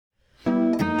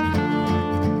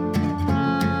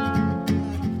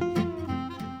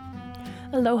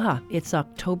Aloha. It's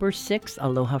October 6th,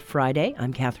 Aloha Friday.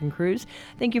 I'm Catherine Cruz.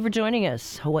 Thank you for joining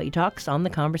us. Hawaii Talks on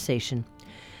the Conversation.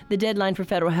 The deadline for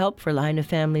federal help for Lahaina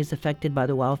families affected by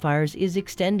the wildfires is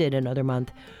extended another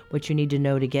month. What you need to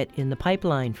know to get in the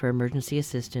pipeline for emergency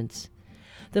assistance.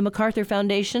 The MacArthur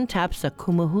Foundation taps a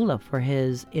Kumu Hula for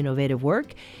his innovative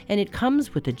work, and it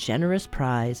comes with a generous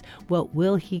prize. What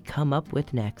will he come up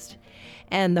with next?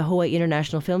 And the Hawaiʻi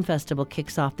International Film Festival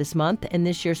kicks off this month, and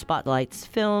this year spotlights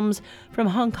films from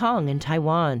Hong Kong and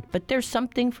Taiwan. But there's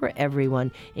something for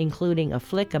everyone, including a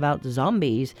flick about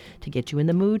zombies to get you in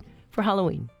the mood for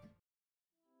Halloween.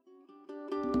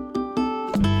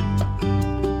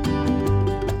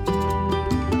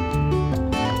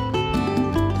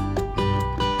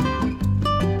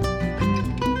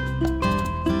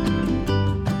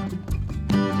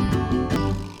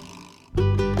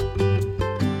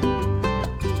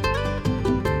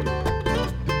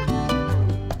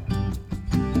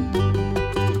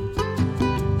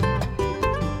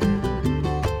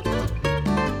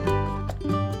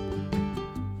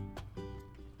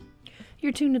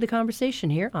 You're tuned to the conversation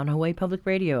here on Hawaii Public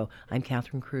Radio. I'm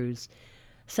Catherine Cruz.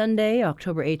 Sunday,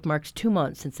 October 8th, marks 2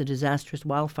 months since the disastrous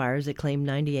wildfires that claimed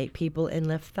 98 people and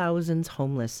left thousands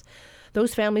homeless.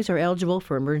 Those families are eligible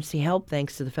for emergency help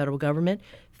thanks to the federal government.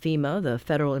 FEMA, the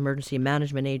Federal Emergency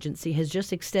Management Agency, has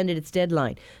just extended its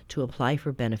deadline to apply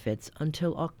for benefits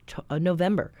until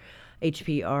November.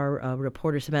 HPR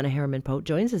reporter Savannah Harriman-Pote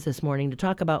joins us this morning to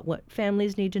talk about what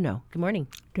families need to know. Good morning.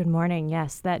 Good morning.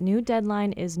 Yes, that new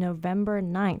deadline is November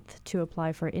 9th to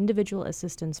apply for individual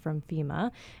assistance from FEMA,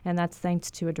 and that's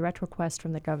thanks to a direct request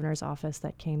from the governor's office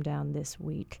that came down this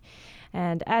week.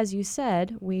 And as you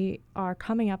said, we are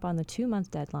coming up on the 2-month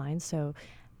deadline, so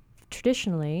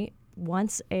traditionally,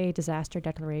 once a disaster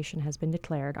declaration has been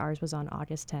declared, ours was on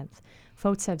August 10th,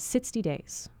 folks have 60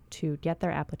 days to get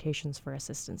their applications for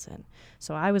assistance in.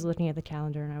 So I was looking at the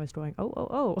calendar and I was going,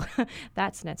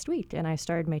 that's next week. And I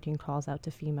started making calls out to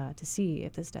FEMA to see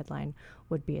if this deadline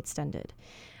would be extended.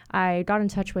 I got in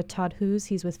touch with Todd Hughes.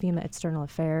 He's with FEMA External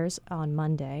Affairs on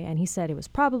Monday, and he said it was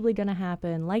probably going to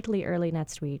happen likely early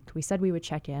next week. We said we would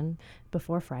check in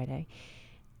before Friday.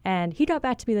 And he got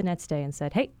back to me the next day and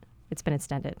said, hey, it's been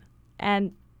extended.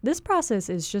 And this process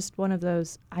is just one of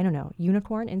those,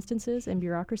 unicorn instances in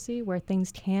bureaucracy where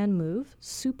things can move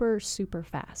super, super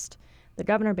fast. The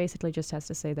governor basically just has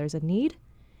to say there's a need,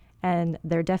 and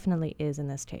there definitely is in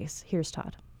this case. Here's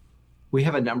Todd. We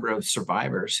have a number of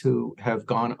survivors who have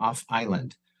gone off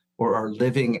island or are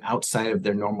living outside of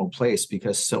their normal place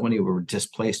because so many were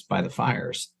displaced by the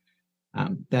fires.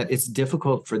 That it's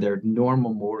difficult for their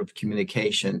normal mode of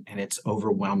communication, and it's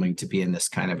overwhelming to be in this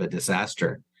kind of a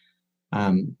disaster.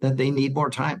 That they need more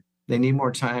time. They need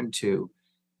more time to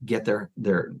get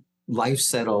their life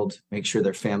settled, make sure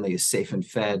their family is safe and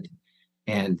fed,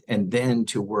 and then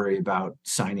to worry about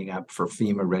signing up for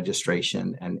FEMA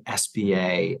registration and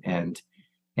SBA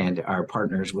and our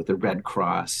partners with the Red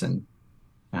Cross. And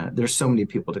there's so many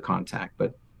people to contact.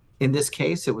 But in this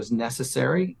case, it was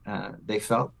necessary, they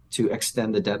felt, to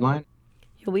extend the deadline.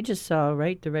 Yeah, we just saw,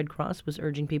 right, the Red Cross was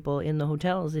urging people in the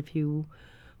hotels, if you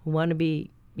want to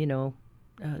be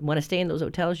want to stay in those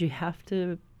hotels, you have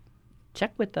to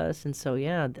check with us. And so,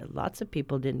 lots of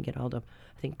people didn't get all the,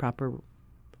 proper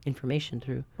information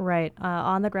through. Right.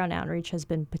 On-the-ground outreach has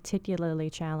been particularly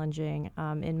challenging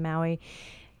in Maui.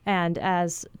 And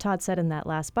as Todd said in that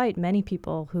last bite, many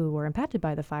people who were impacted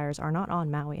by the fires are not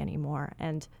on Maui anymore.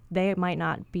 And they might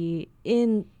not be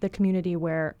in the community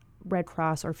where Red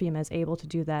Cross or FEMA is able to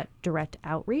do that direct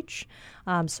outreach.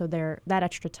 So that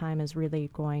extra time is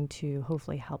really going to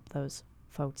hopefully help those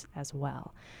folks as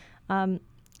well.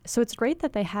 So it's great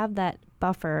that they have that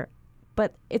buffer,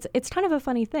 but it's kind of a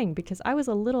funny thing because I was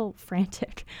a little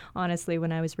frantic, honestly,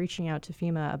 when I was reaching out to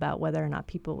FEMA about whether or not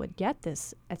people would get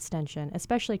this extension,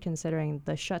 especially considering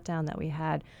the shutdown that we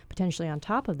had potentially on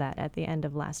top of that at the end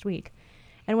of last week.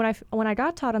 And when I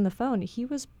got Todd on the phone, he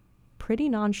was pretty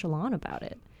nonchalant about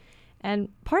it. And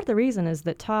part of the reason is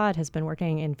that Todd has been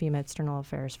working in FEMA External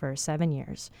Affairs for 7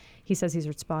 years. He says he's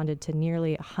responded to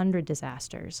nearly 100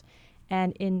 disasters.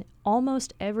 And in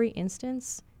almost every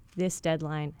instance, this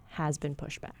deadline has been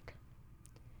pushed back.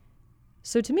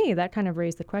 So to me, that kind of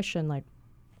raised the question,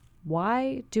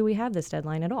 why do we have this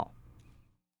deadline at all?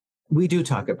 We do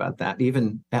talk about that,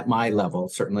 even at my level,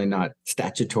 certainly not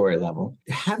statutory level.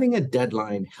 Having a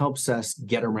deadline helps us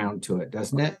get around to it,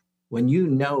 doesn't it? When you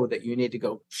know that you need to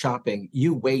go shopping,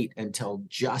 you wait until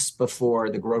just before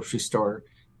the grocery store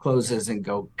closes and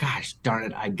go, gosh, darn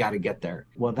it, I got to get there.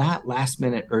 Well, that last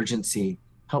minute urgency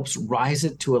helps rise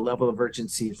it to a level of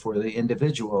urgency for the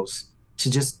individuals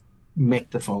to just make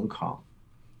the phone call.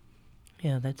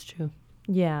 Yeah, that's true.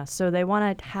 Yeah, so they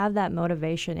want to have that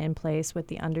motivation in place with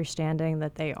the understanding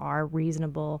that they are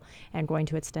reasonable and going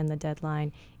to extend the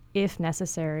deadline if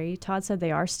necessary. Todd said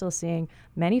they are still seeing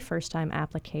many first-time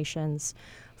applications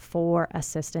for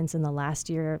assistance. In the last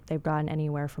year, they've gotten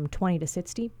anywhere from 20 to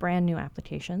 60 brand new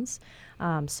applications.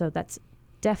 So that's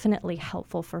definitely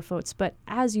helpful for folks. But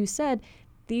as you said,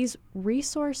 these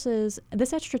resources,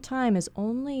 this extra time is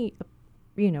only,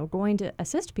 going to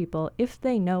assist people if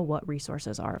they know what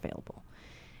resources are available.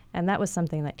 And that was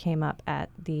something that came up at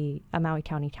the Maui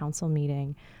County Council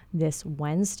meeting this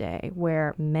Wednesday,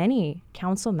 where many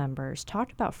council members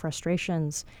talked about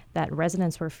frustrations that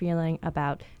residents were feeling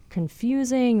about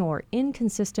confusing or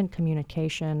inconsistent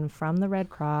communication from the Red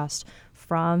Cross,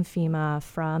 from FEMA,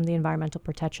 from the Environmental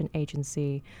Protection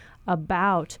Agency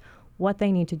about what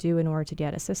they need to do in order to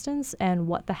get assistance and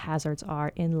what the hazards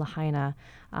are in Lahaina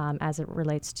as it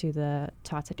relates to the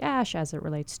toxic ash, as it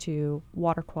relates to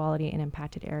water quality in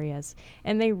impacted areas.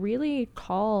 And they really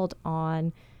called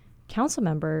on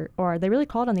they really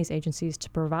called on these agencies to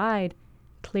provide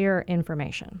clear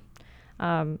information.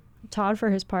 Todd, for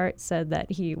his part, said that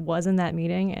he was in that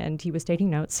meeting and he was taking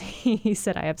notes. He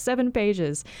said, I have 7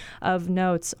 pages of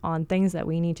notes on things that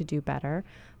we need to do better.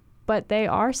 But they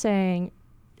are saying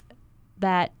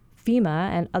that FEMA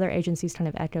and other agencies kind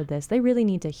of echoed this. They really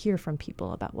need to hear from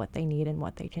people about what they need and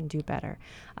what they can do better.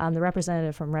 The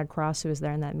representative from Red Cross who was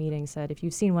there in that meeting said, if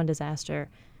you've seen one disaster,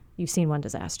 you've seen one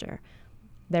disaster.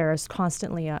 There is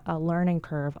constantly a learning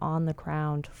curve on the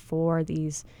ground for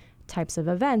these types of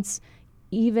events,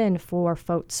 even for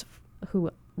folks who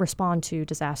respond to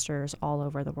disasters all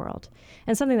over the world.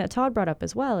 And something that Todd brought up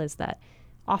as well is that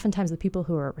oftentimes the people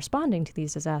who are responding to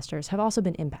these disasters have also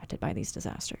been impacted by these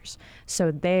disasters.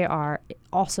 So they are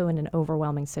also in an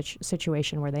overwhelming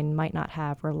situation where they might not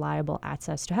have reliable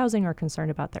access to housing or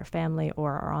concerned about their family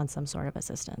or are on some sort of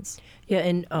assistance. Yeah,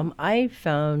 and I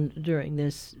found during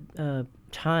this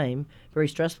time, very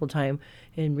stressful time,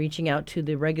 in reaching out to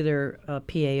the regular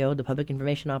PAO, the Public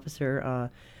Information Officer,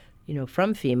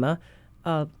 from FEMA,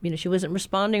 she wasn't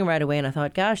responding right away, and I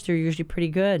thought, gosh, they're usually pretty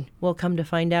good. Well, come to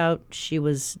find out, she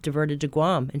was diverted to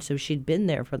Guam, and so she'd been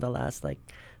there for the last,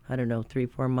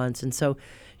 3-4 months. And so,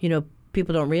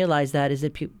 people don't realize that is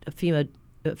that FEMA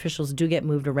officials do get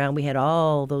moved around. We had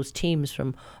all those teams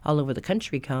from all over the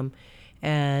country come,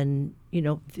 and,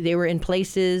 they were in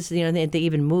places, they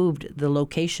even moved the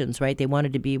locations, right? They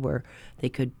wanted to be where they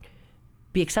could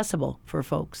be accessible for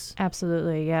folks.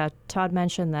 Absolutely, yeah. Todd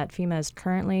mentioned that FEMA is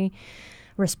currently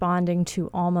responding to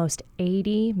almost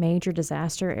 80 major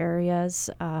disaster areas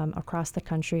across the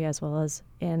country as well as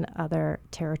in other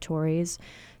territories.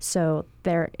 So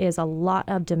there is a lot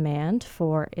of demand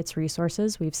for its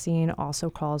resources. We've seen also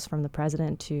calls from the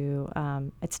president to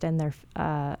extend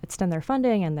their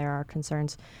funding, and there are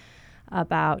concerns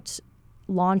about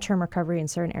long-term recovery in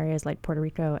certain areas like Puerto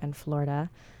Rico and Florida.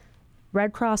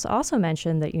 Red Cross also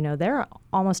mentioned that, they're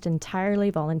almost entirely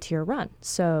volunteer run.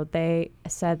 So they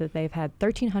said that they've had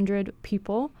 1,300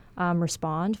 people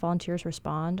volunteers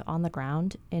respond on the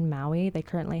ground in Maui. They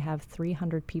currently have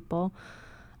 300 people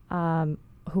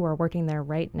who are working there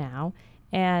right now.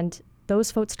 And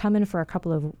those folks come in for a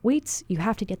couple of weeks. You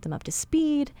have to get them up to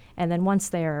speed. And then once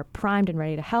they're primed and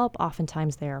ready to help,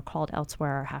 oftentimes they are called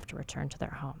elsewhere or have to return to their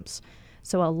homes.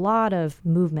 So a lot of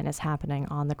movement is happening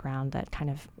on the ground that kind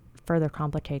of further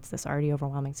complicates this already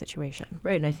overwhelming situation.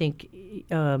 Right, and I think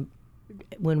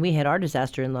when we had our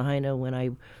disaster in Lahaina, when I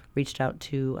reached out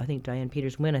to, I think, Diane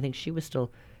Peters-Wynn, I think she was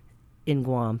still in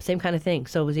Guam. Same kind of thing.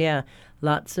 So it was,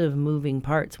 lots of moving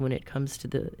parts when it comes to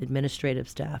the administrative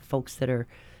staff, folks that are,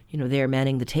 there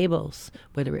manning the tables,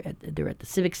 whether they're at the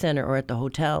Civic Center or at the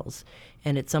hotels.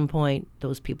 And at some point,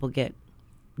 those people get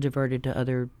diverted to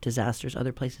other disasters,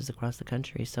 other places across the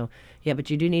country. So, but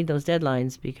you do need those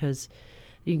deadlines because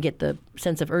you can get the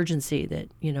sense of urgency that,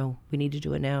 we need to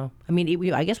do it now. I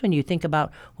mean, I guess when you think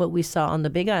about what we saw on the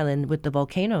Big Island with the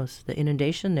volcanoes, the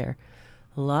inundation there,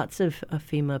 lots of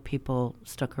FEMA people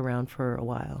stuck around for a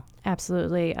while.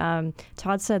 Absolutely.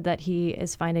 Todd said that he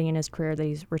is finding in his career that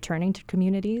he's returning to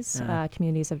communities.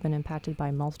 Communities have been impacted by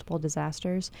multiple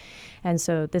disasters. And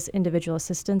so this individual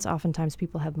assistance, oftentimes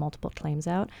people have multiple claims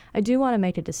out. I do want to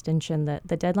make a distinction that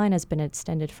the deadline has been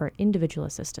extended for individual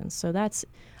assistance. So that's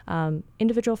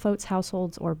individual folks,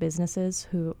 households, or businesses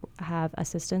who have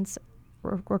assistance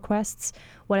requests.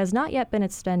 What has not yet been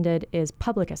extended is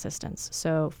public assistance.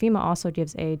 So FEMA also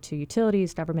gives aid to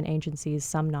utilities, government agencies,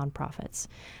 some nonprofits.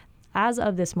 As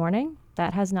of this morning,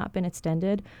 that has not been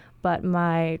extended, but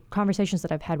my conversations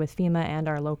that I've had with FEMA and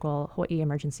our local Hawaiʻi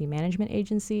Emergency Management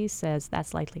Agency says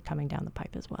that's likely coming down the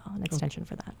pipe as well, an extension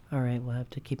for that. All right, we'll have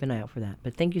to keep an eye out for that.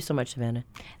 But thank you so much, Savannah.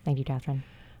 Thank you, Catherine.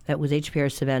 That was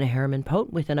HPR's Savannah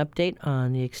Harriman-Pote with an update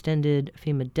on the extended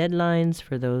FEMA deadlines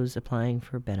for those applying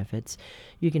for benefits.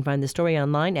 You can find the story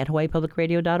online at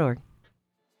hawaiipublicradio.org.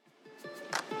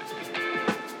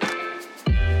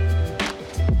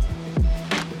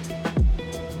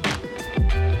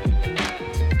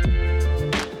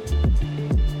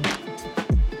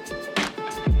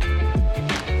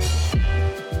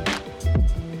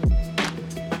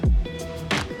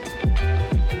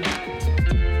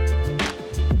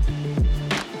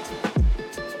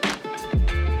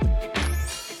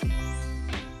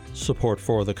 Support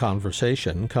for the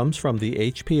conversation comes from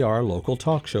the HPR Local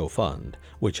Talk Show Fund,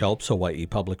 which helps Hawaii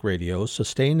Public Radio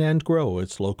sustain and grow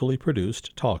its locally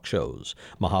produced talk shows.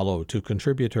 Mahalo to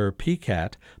contributor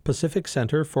PCAT, Pacific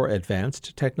Center for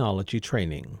Advanced Technology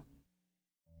Training.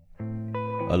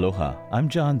 Aloha, I'm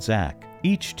John Zack.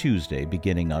 Each Tuesday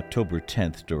beginning October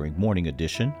 10th during Morning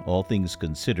Edition, All Things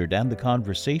Considered and The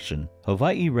Conversation,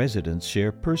 Hawaii residents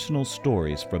share personal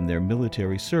stories from their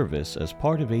military service as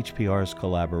part of HPR's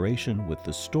collaboration with the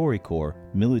StoryCorps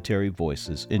Military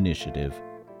Voices Initiative.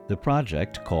 The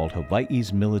project, called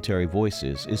Hawaii's Military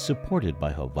Voices, is supported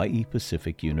by Hawaii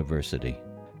Pacific University.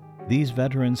 These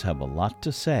veterans have a lot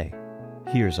to say.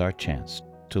 Here's our chance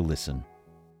to listen.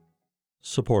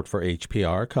 Support for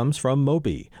HPR comes from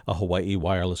Mobi, a Hawaii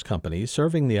wireless company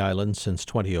serving the island since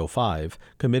 2005,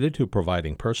 committed to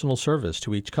providing personal service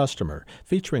to each customer,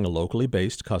 featuring a locally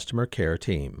based customer care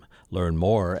team. Learn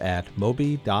more at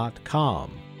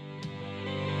mobi.com.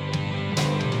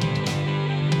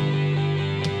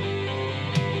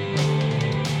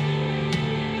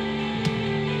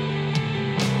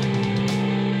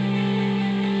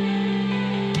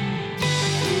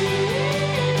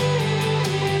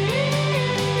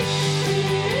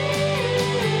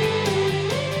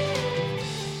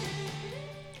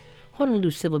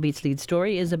 Honolulu Civil Beat's lead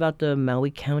story is about the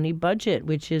Maui County budget,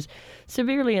 which is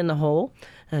severely in the hole.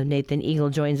 Nathan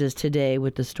Eagle joins us today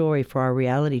with the story for our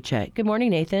reality check. Good morning,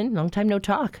 Nathan. Long time no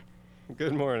talk.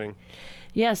 Good morning.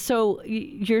 Yeah, so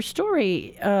your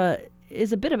story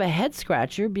is a bit of a head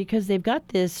scratcher because they've got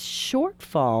this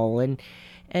shortfall,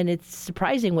 and it's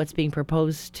surprising what's being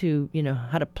proposed to,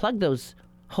 how to plug those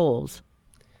holes.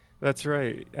 That's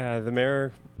right. The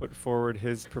mayor put forward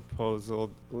his proposal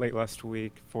late last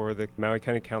week for the Maui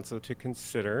County Council to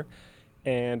consider,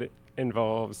 and it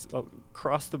involves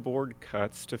across-the-board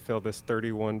cuts to fill this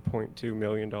 $31.2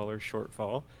 million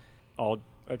shortfall, all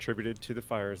attributed to the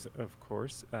fires, of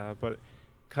course, but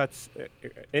cuts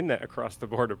in that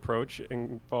across-the-board approach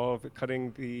involve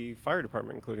cutting the fire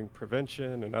department, including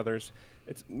prevention and others.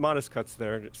 It's modest cuts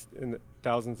there, just in the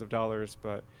thousands of dollars,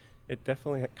 but it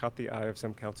definitely caught the eye of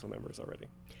some council members already.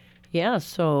 Yeah,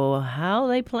 so how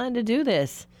they plan to do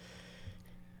this?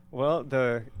 Well,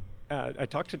 I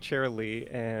talked to Chair Lee,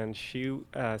 and she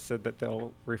said that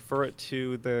they'll refer it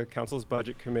to the council's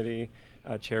budget committee,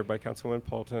 chaired by Councilwoman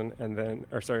Polton,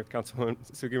 Councilwoman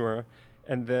Sugimura,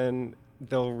 and then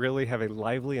they'll really have a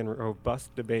lively and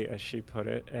robust debate, as she put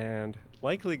it, and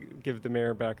likely give the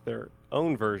mayor back their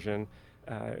own version.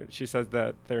 She says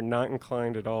that they're not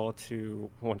inclined at all to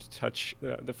want to touch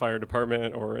the fire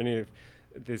department or any of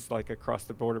this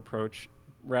across-the-board approach.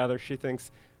 Rather, she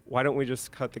thinks, why don't we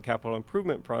just cut the capital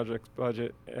improvement projects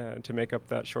budget to make up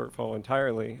that shortfall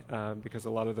entirely, because a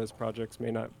lot of those projects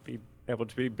may not be able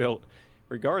to be built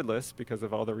regardless because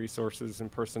of all the resources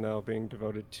and personnel being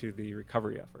devoted to the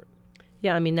recovery effort.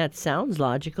 Yeah, I mean, that sounds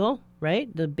logical,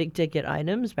 right? The big-ticket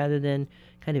items rather than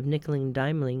kind of nickeling,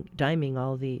 diming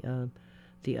all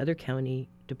the other county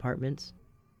departments.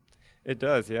 It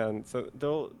does, yeah. And so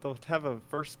they'll have a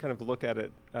first kind of look at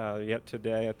it yet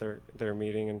today at their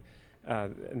meeting,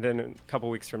 and then a couple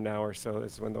weeks from now or so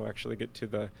is when they'll actually get to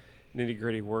the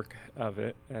nitty-gritty work of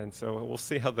it. And so we'll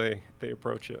see how they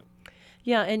approach it.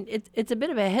 Yeah, and it's a bit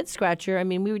of a head scratcher. I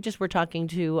mean, we were talking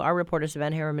to our reporter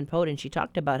Savannah Harriman-Pote, and she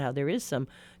talked about how there is some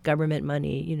government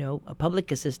money,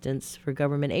 public assistance for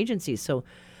government agencies. So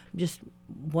just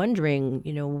wondering,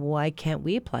 why can't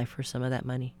we apply for some of that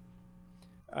money?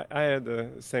 I had the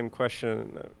same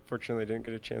question. Fortunately, I didn't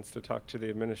get a chance to talk to the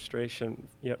administration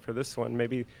yet for this one.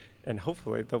 Maybe, and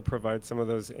hopefully, they'll provide some of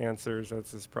those answers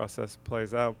as this process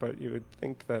plays out. But you would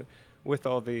think that with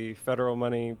all the federal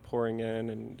money pouring in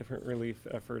and different relief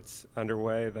efforts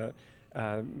underway, that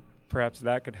perhaps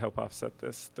that could help offset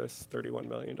this $31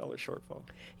 million shortfall.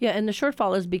 Yeah, and the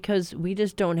shortfall is because we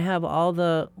just don't have all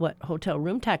the hotel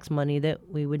room tax money that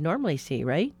we would normally see,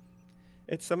 right?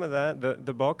 It's some of that.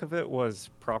 The bulk of it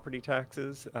was property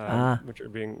taxes, which are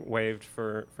being waived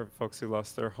for folks who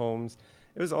lost their homes.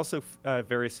 It was also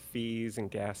various fees and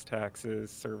gas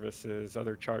taxes, services,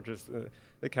 other charges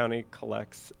the county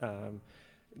collects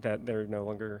that they're no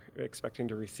longer expecting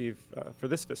to receive for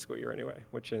this fiscal year anyway,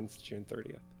 which ends June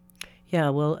 30th. Yeah,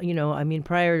 well, I mean,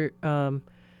 prior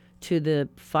to the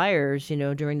fires,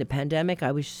 during the pandemic,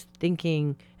 I was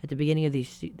thinking at the beginning of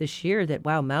this year that,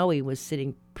 wow, Maui was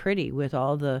sitting pretty with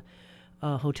all the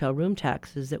hotel room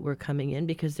taxes that were coming in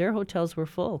because their hotels were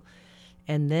full.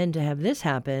 And then to have this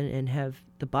happen and have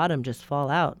the bottom just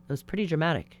fall out, it was pretty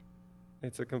dramatic.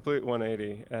 It's a complete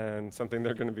 180 and something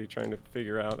they're going to be trying to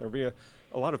figure out. There'll be a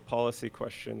lot of policy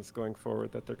questions going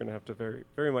forward that they're going to have to very,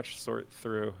 very much sort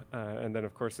through. And then,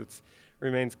 of course, it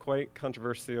remains quite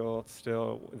controversial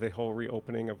still, the whole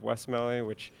reopening of West Maui,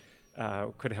 which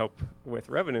could help with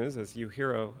revenues, as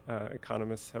UHERO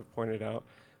economists have pointed out.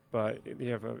 But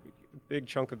you have a big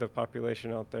chunk of the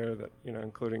population out there that,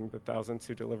 including the thousands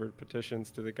who delivered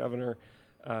petitions to the governor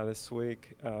this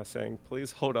week saying,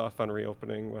 please hold off on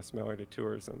reopening West Maui to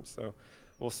tourism. So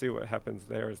we'll see what happens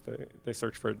there as they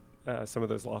search for some of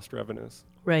those lost revenues.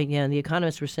 Right, yeah. And the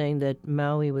economists were saying that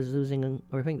Maui was losing,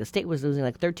 or I think the state was losing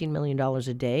like $13 million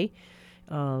a day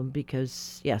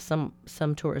because, some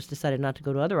tourists decided not to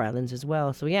go to other islands as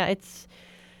well. So, yeah, it's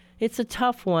a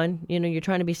tough one. You're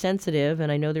trying to be sensitive,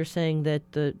 and I know they're saying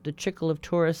that the trickle of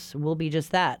tourists will be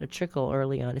just that, a trickle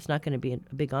early on. It's not going to be a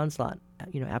big onslaught,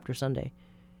 after Sunday.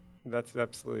 That's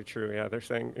absolutely true. Yeah, they're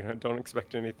saying don't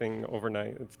expect anything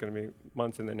overnight. It's going to be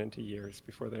months and then into years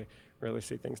before they really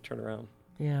see things turn around.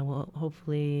 Yeah, well,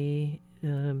 hopefully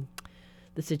the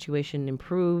situation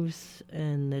improves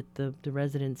and that the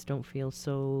residents don't feel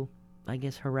so, I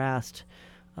guess, harassed.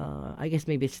 I guess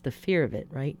maybe it's the fear of it,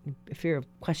 right? Fear of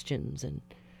questions, and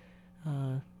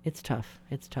it's tough.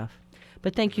 It's tough.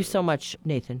 But thank you so much,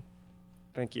 Nathan.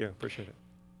 Thank you. Appreciate it.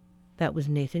 That was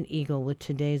Nathan Eagle with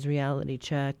today's Reality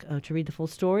Check. To read the full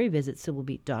story, visit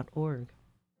civilbeat.org.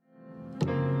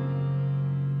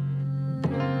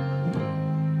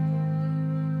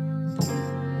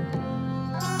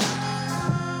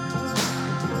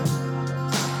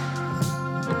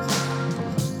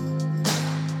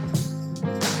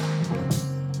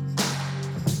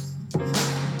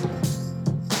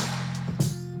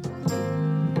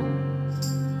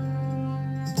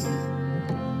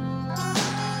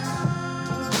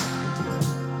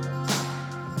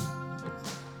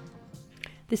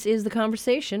 This is The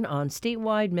Conversation on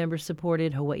statewide,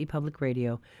 member-supported Hawaii Public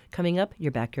Radio. Coming up,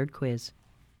 your backyard quiz.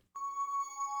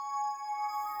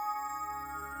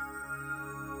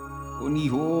 Oni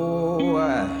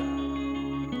hoa,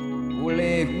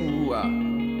 ole hua,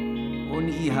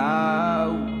 oni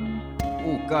hau,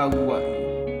 o kauai,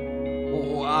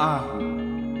 o ahu,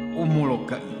 o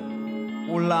molokai,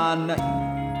 o lanai,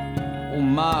 o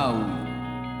Maui,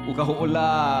 o ka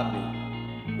ho'olawe,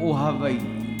 o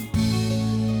Hawaii.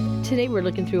 Today we're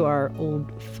looking through our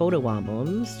old photo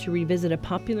albums to revisit a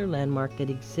popular landmark that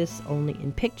exists only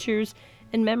in pictures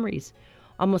and memories.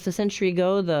 Almost a century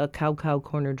ago, the Kau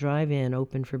Corner Drive-In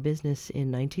opened for business in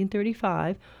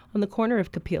 1935 on the corner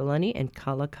of Kapi'olani and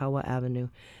Kalakaua Avenue.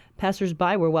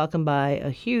 Passers-by were welcomed by a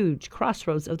huge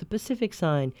Crossroads of the Pacific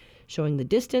sign showing the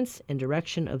distance and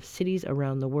direction of cities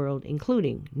around the world,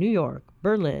 including New York,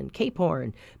 Berlin, Cape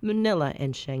Horn, Manila,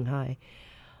 and Shanghai.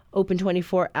 Open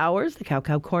 24 hours, the Kau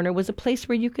Corner was a place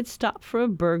where you could stop for a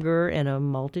burger and a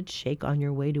malted shake on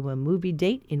your way to a movie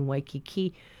date in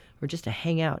Waikiki, or just to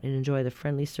hang out and enjoy the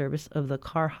friendly service of the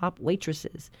car hop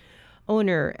waitresses.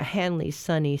 Owner Hanley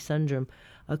Sunny Sundrum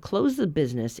closed the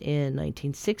business in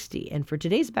 1960, and for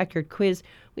today's Backyard Quiz,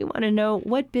 we want to know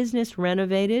what business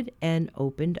renovated and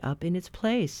opened up in its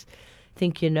place.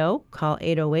 Think you know? Call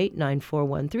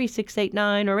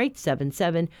 808-941-3689 or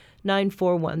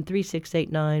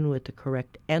 877-941-3689 with the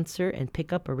correct answer and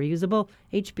pick up a reusable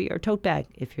HBR tote bag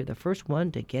if you're the first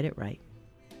one to get it right.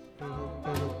 Come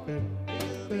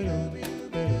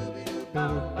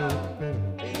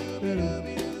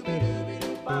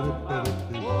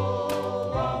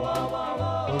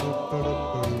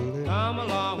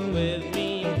along with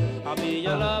me, I'll be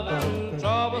your lover,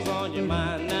 troubles on your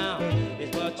mind now.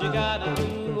 It's what you gotta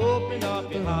do, open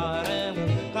up your heart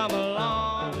and come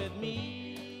along with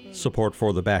me. Support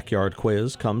for the Backyard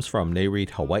Quiz comes from NAREIT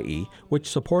Hawaii, which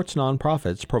supports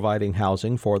nonprofits providing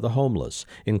housing for the homeless,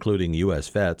 including U.S.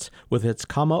 vets, with its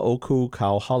Kama'oku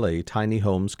Kauhale Tiny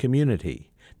Homes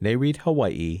community.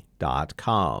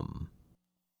 NAREITHawaii.com.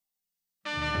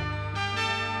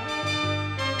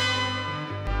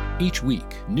 Each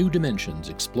week, New Dimensions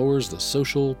explores the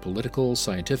social, political,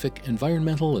 scientific,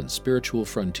 environmental, and spiritual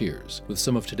frontiers with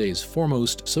some of today's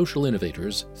foremost social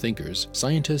innovators, thinkers,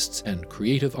 scientists, and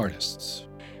creative artists.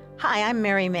 Hi, I'm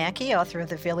Mary Mackey, author of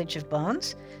The Village of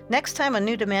Bones. Next time on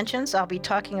New Dimensions, I'll be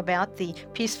talking about the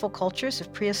peaceful cultures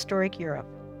of prehistoric Europe.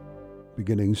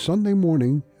 Beginning Sunday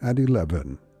morning at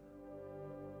 11.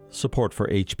 Support for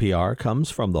HPR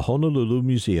comes from the Honolulu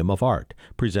Museum of Art,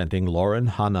 presenting Lauren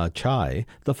Hana Chai,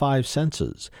 The Five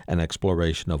Senses, an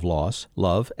exploration of loss,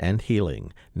 love, and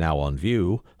healing. Now on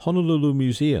view,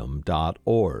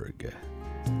 honolulumuseum.org.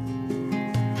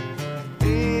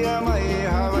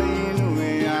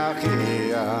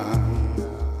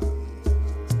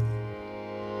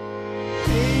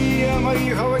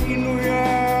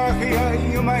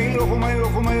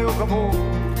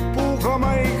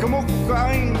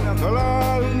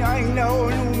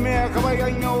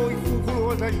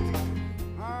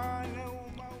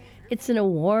 It's an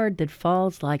award that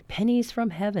falls like pennies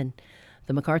from heaven.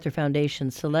 The MacArthur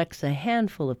Foundation selects a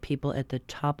handful of people at the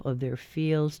top of their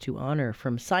fields to honor,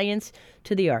 from science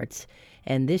to the arts.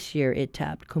 And this year it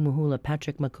tapped Kumu Hula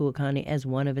Patrick Makuakani as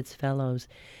one of its fellows.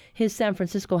 His San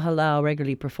Francisco halau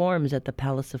regularly performs at the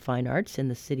Palace of Fine Arts in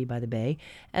the city by the bay,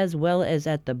 as well as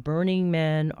at the Burning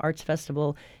Man Arts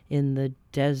Festival in the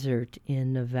desert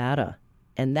in Nevada.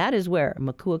 And that is where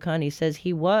Makuakani says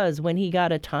he was when he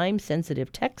got a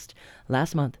time-sensitive text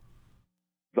last month.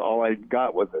 All I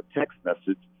got was a text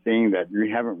message saying that you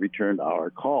haven't returned our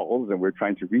calls and we're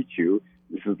trying to reach you.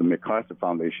 This is the MacArthur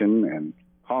Foundation and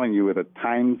calling you with a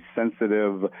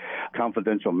time-sensitive,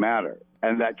 confidential matter.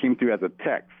 And that came through as a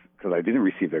text because I didn't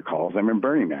receive their calls. I'm in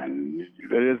Burning Man.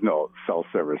 There is no cell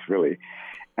service, really.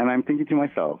 And I'm thinking to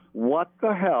myself, what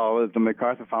the hell is the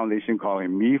MacArthur Foundation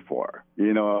calling me for?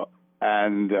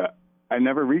 And I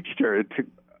never reached her. It took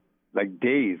like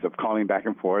days of calling back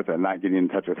and forth and not getting in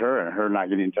touch with her and her not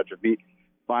getting in touch with me.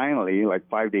 Finally, like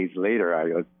 5 days later,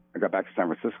 I got back to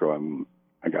San Francisco and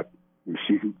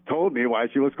she told me why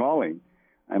she was calling.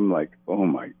 I'm like, oh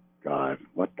my God,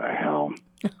 what the hell?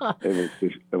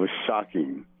 It was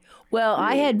shocking. Well,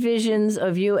 I had visions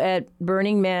of you at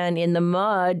Burning Man in the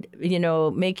mud,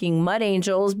 making mud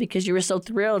angels because you were so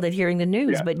thrilled at hearing the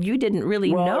news, Yeah. but you didn't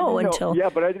really know until... Yeah,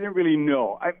 but I didn't really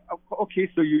know. Okay,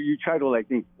 so you try to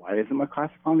think, why isn't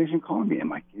MacArthur Foundation calling me?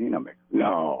 Am I kidding? I'm like,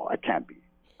 no, I can't be.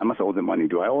 I must owe them money.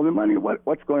 Do I owe them money?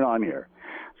 What's going on here?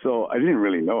 So I didn't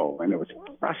really know, and it was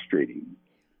frustrating.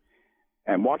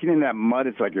 And walking in that mud,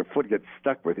 it's like your foot gets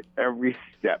stuck with every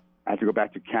step. I had to go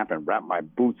back to camp and wrap my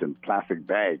boots in plastic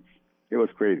bags. It was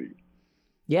crazy.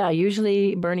 Yeah,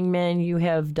 usually Burning Man, you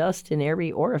have dust in every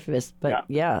orifice, but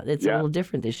it's a little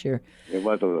different this year. It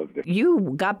was a little different.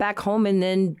 You got back home and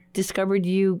then discovered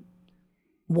you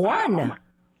won.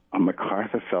 A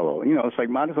MacArthur Fellow. It's like,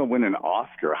 might as well win an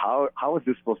Oscar. How is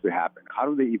this supposed to happen? How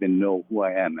do they even know who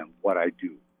I am and what I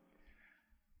do?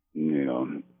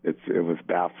 It was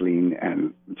baffling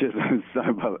and just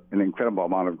an incredible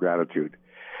amount of gratitude.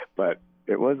 But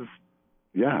it was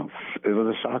a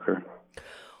shocker.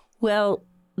 Well,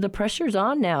 the pressure's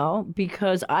on now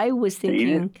because I was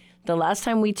thinking the last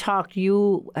time we talked,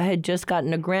 you had just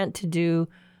gotten a grant to do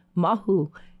Mahu.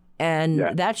 And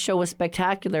that show was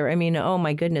spectacular. I mean, oh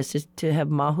my goodness, just to have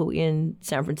Mahu in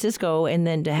San Francisco and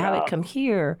then to have it come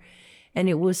here. And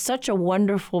it was such a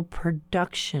wonderful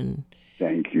production.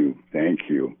 Thank you.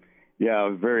 Yeah, I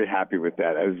was very happy with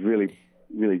that. I was really,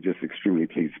 really just extremely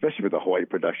pleased, especially with the Hawaii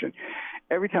production.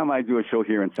 Every time I do a show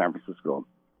here in San Francisco,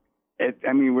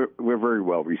 we're very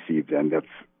well received, and that's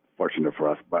fortunate for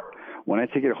us. But when I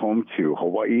take it home to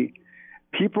Hawaii,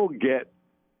 people get,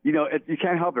 you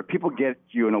can't help it. People get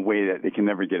you in a way that they can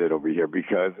never get it over here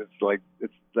because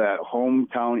it's that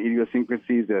hometown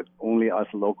idiosyncrasies that only us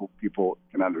local people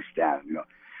can understand,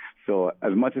 So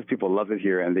as much as people love it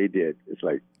here, and they did, it's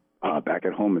like, back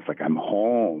at home, it's like I'm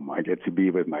home. I get to be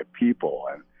with my people,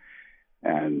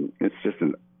 and it's just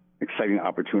an exciting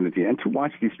opportunity. And to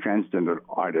watch these transgender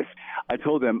artists, I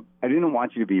told them I didn't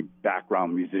want you to be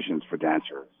background musicians for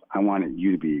dancers. I wanted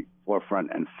you to be forefront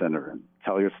and center and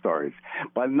tell your stories,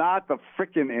 but not the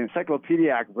freaking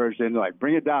encyclopedic version. Like,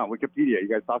 bring it down, Wikipedia. You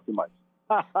guys talk too much.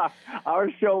 Our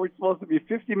show was supposed to be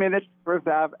 50 minutes first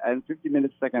half and 50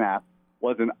 minutes second half.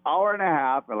 Was an hour and a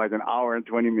half and like an hour and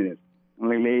 20 minutes. I'm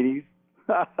like, ladies,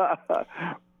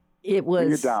 it was.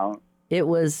 Bring it down. It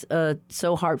was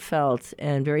so heartfelt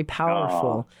and very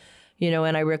powerful.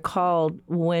 And I recalled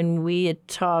when we had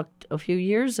talked a few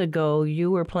years ago, you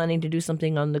were planning to do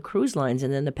something on the cruise lines,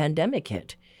 and then the pandemic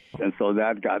hit. And so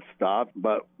that got stopped.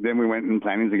 But then we went in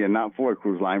plannings again, not for a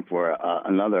cruise line, for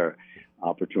another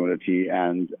opportunity.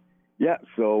 And, Yeah,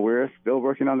 so we're still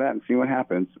working on that and seeing what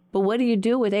happens. But what do you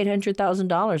do with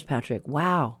 $800,000, Patrick?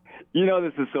 Wow. You know,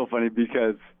 this is so funny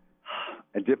because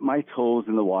I dip my toes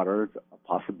in the water, a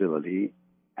possibility,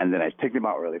 and then I take them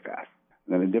out really fast.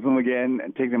 And then I dip them again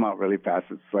and take them out really fast.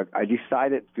 It's like I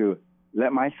decided to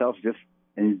let myself just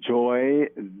enjoy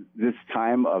this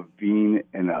time of being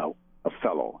a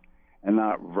fellow and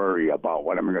not worry about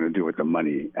what I'm going to do with the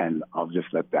money, and I'll just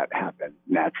let that happen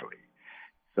naturally.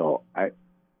 So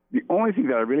the only thing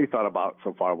that I really thought about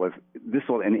so far was this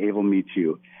will enable me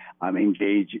to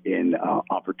engage in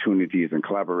opportunities and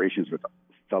collaborations with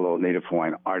fellow Native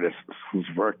Hawaiian artists whose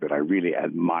work that I really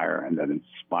admire and that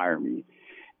inspire me.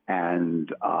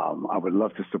 And I would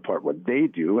love to support what they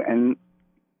do. And,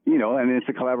 you know, and it's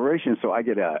a collaboration, so I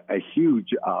get a huge,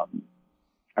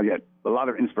 I get a lot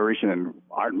of inspiration and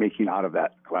art making out of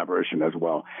that collaboration as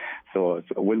well. So it's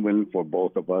a win-win for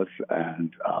both of us.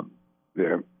 And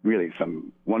they're really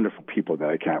some wonderful people that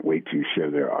I can't wait to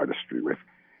share their artistry with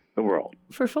the world.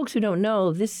 For folks who don't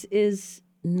know, this is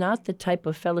not the type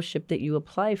of fellowship that you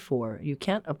apply for. You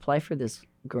can't apply for this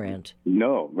grant.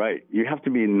 No, right. You have to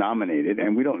be nominated,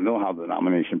 and we don't know how the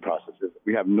nomination process is.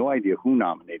 We have no idea who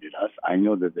nominated us. I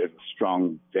know that there's a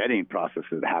strong vetting process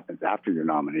that happens after you're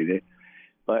nominated,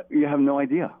 but you have no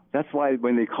idea. That's why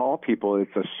when they call people,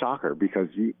 it's a shocker because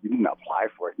you didn't apply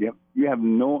for it. You have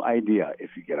no idea if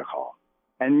you get a call.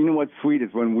 And you know what's sweet is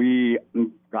when we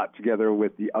got together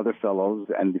with the other fellows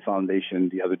and the foundation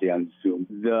the other day on Zoom,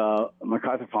 the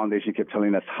MacArthur Foundation kept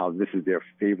telling us how this is their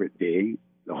favorite day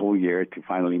the whole year to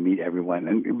finally meet everyone.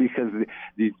 And because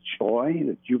the joy,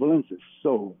 the jubilance is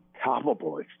so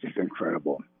palpable, it's just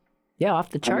incredible. Yeah,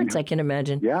 off the charts, I can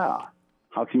imagine. Yeah.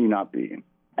 How can you not be?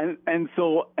 And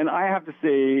I have to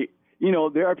say, you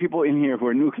know, there are people in here who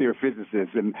are nuclear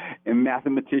physicists and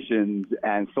mathematicians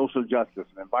and social justice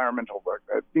and environmental work.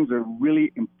 Things are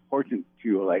really important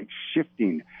to, like,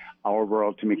 shifting our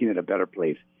world to making it a better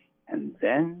place. And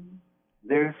then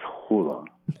there's hula.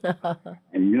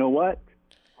 And you know what?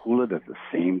 Hula does the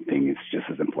same thing. It's just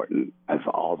as important as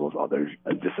all those other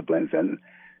disciplines. And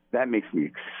that makes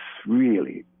me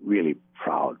really, really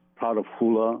proud. Proud of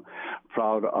hula,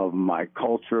 proud of my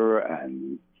culture,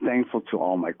 and thankful to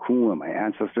all my kumu and my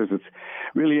ancestors. It's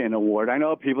really an award. I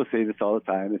know people say this all the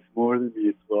time. It's more than me.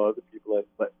 It's for other people.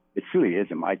 But it really is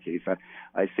in my case.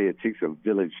 I say it takes a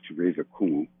village to raise a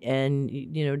kumu. And,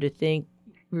 you know, to think,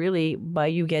 really, by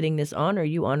you getting this honor,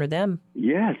 you honor them.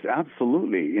 Yes,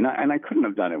 absolutely. And I couldn't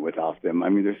have done it without them. I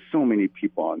mean, there's so many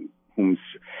people on whom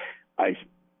I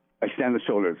stand on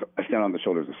the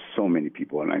shoulders of so many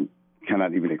people, and I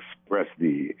cannot even express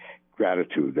the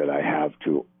gratitude that I have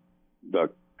to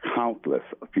the countless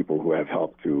of people who have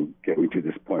helped to get me to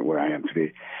this point where I am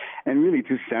today. And really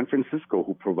to San Francisco,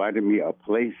 who provided me a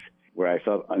place where I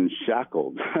felt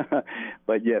unshackled,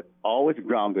 but yet always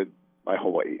grounded by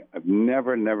Hawaii. I've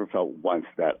never felt once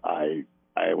that I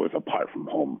was apart from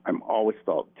home. I'm always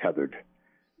felt tethered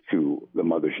to the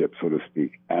mothership, so to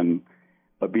speak.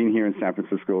 But being here in San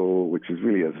Francisco, which is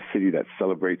really a city that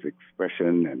celebrates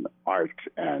expression and art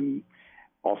and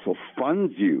also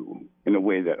funds you in a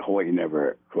way that Hawaii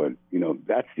never could, you know,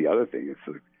 that's the other thing.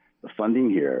 It's the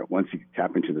funding here, once you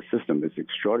tap into the system, is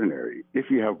extraordinary. If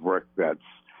you have work that's,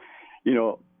 you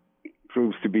know,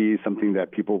 proves to be something that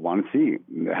people want to see,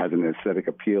 that has an aesthetic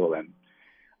appeal. And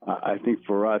I think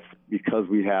for us, because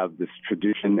we have this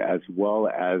tradition as well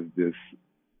as this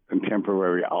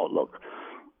contemporary outlook,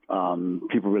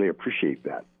 people really appreciate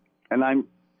that. And I'm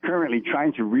currently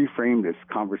trying to reframe this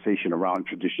conversation around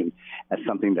tradition as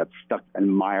something that's stuck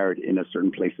and mired in a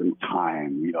certain place in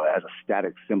time, you know, as a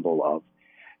static symbol of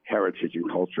heritage and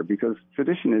culture, because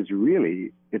tradition is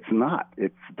really, it's not.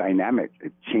 It's dynamic.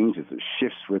 It changes. It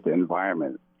shifts with the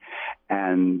environment.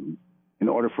 And in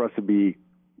order for us to be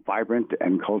vibrant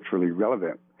and culturally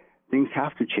relevant, things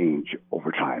have to change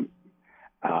over time.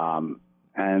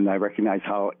 And I recognize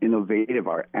how innovative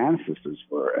our ancestors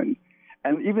were.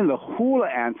 And even the hula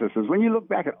ancestors, when you look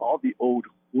back at all the old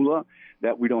hula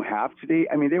that we don't have today,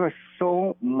 I mean, there was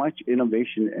so much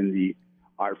innovation in the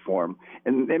art form.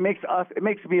 And it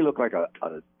makes me look like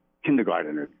a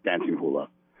kindergartner dancing hula.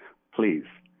 Please,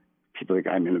 people think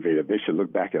I'm innovative. They should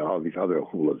look back at all these other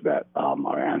hulas that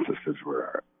our ancestors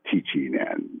were teaching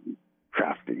and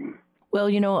crafting. Well,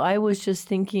 you know, I was just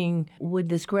thinking, would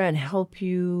this grant help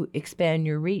you expand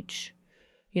your reach?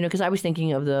 You know, because I was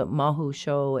thinking of the Mahu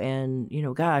show and, you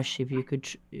know, gosh, if you could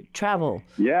travel.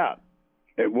 Yeah,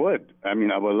 it would. I mean,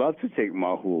 I would love to take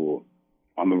Mahu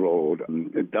on the road.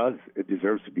 It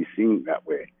deserves to be seen that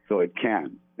way. So it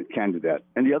can. It can do that.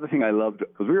 And the other thing I loved,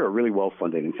 because we were really well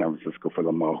funded in San Francisco for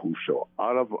the Mahu show.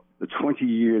 Out of the 20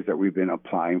 years that we've been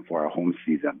applying for our home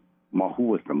season, Mahu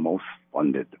was the most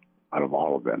funded out of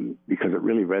all of them because it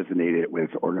really resonated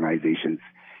with organizations.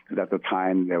 Because at the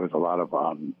time, there was a lot of,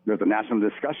 there was a national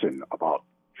discussion about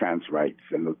trans rights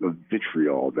and the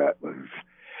vitriol that was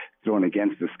thrown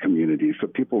against this community. So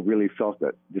people really felt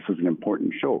that this was an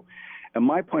important show. And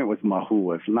my point with Mahu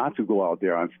was not to go out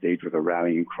there on stage with a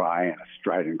rallying cry and a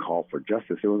strident call for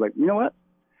justice. It was like, you know what?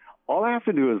 All I have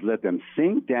to do is let them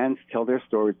sing, dance, tell their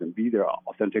stories, and be their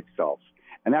authentic selves.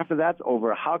 And after that's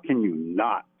over, how can you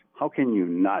not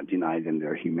deny them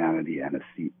their humanity and a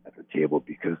seat at the table?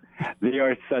 Because they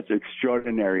are such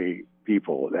extraordinary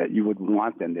people that you would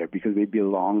want them there because they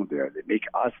belong there. They make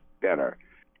us better.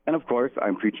 And of course,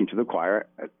 I'm preaching to the choir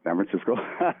at San Francisco.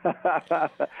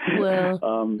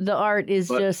 Well, the art is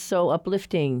just so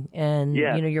uplifting, and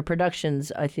your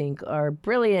productions, I think, are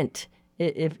brilliant.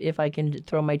 If I can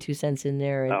throw my 2 cents in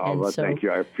there, well, thank you.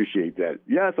 I appreciate that.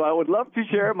 Yeah, so I would love to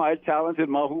share my talented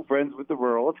Mahu friends with the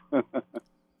world.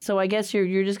 So I guess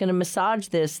you're just going to massage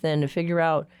this then to figure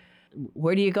out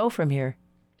where do you go from here.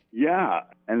 Yeah,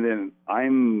 and then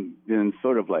I'm been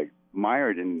sort of like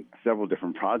mired in several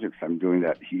different projects. I'm doing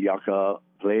that Hiaka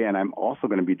play, and I'm also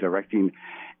going to be directing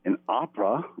an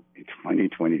opera in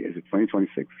 2020, is it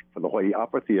 2026, for the Hawaiʻi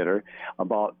Opera Theater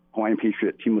about Hawaiian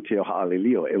patriot Timoteo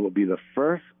Ha'alilio. It will be the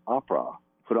first opera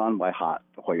put on by HOT,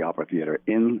 the Hawaiʻi Opera Theater,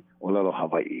 in Olelo,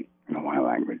 Hawaii, in Hawaiian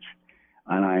language.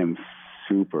 And I am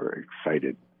super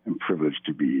excited and privileged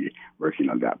to be working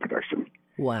on that production.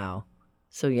 Wow.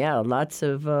 So yeah, lots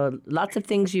of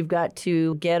things you've got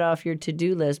to get off your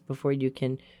to-do list before you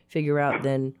can figure out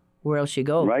then where else you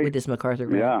go with this MacArthur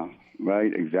grant. Yeah,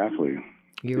 right, exactly.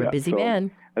 You're a busy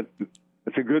man.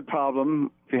 It's a good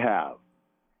problem to have.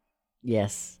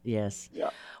 Yes. Yeah.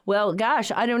 Well,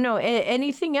 gosh, I don't know.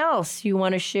 Anything else you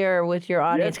want to share with your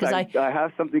audience? Yes, I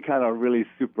have something kind of really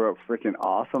super freaking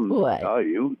awesome to tell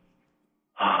you.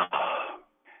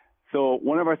 So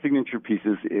one of our signature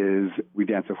pieces is we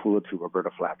dance a hula to Roberta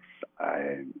Flack's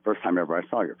First Time Ever I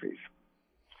Saw Your Face.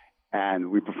 And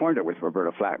we performed it with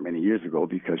Roberta Flack many years ago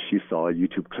because she saw a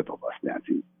YouTube clip of us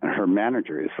dancing. And her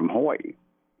manager is from Hawaii.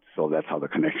 So that's how the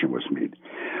connection was made.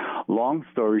 Long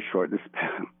story short,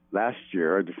 last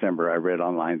year, December, I read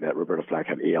online that Roberta Flack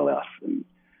had ALS and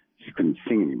she couldn't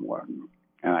sing anymore.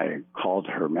 And I called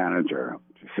her manager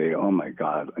to say, oh my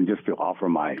God, and just to offer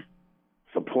my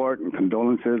support and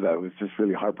condolences. I was just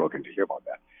really heartbroken to hear about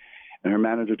that. And her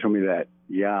manager told me that,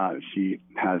 she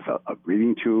has a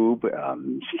breathing tube.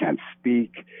 She can't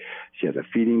speak. She has a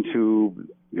feeding tube.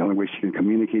 The only way she can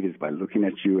communicate is by looking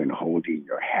at you and holding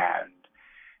your hand.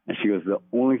 And she goes, the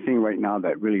only thing right now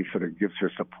that really sort of gives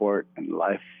her support and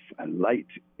life and light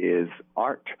is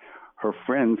art. Her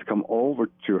friends come over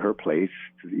to her place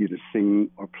to either sing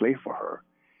or play for her.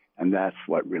 And that's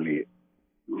what really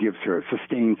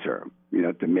sustains her,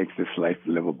 to make this life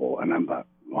livable. And I'm like,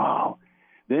 wow.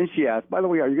 Then she asked, by the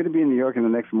way, are you going to be in New York in the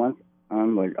next month?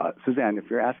 I'm like, Suzanne, if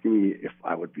you're asking me if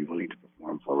I would be willing to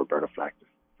perform for Roberta Flack,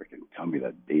 just freaking tell me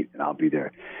the date and I'll be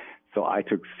there. So I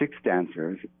took 6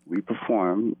 dancers. We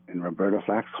performed in Roberta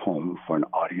Flack's home for an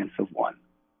audience of 1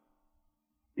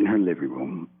 in her living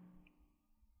room.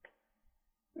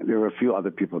 And there were a few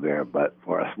other people there, but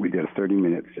for us, we did a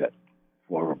 30-minute set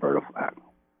for Roberta Flack.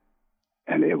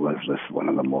 And it was just one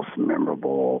of the most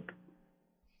memorable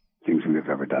things we've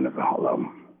ever done as a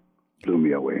holo. Blew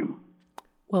me away.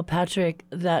 Well, Patrick,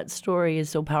 that story is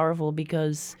so powerful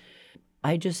because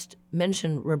I just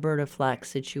mentioned Roberta Flack's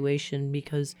situation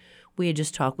because we had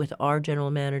just talked with our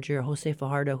general manager, Jose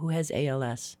Fajardo, who has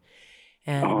ALS.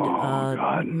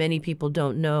 And many people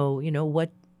don't know,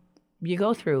 what you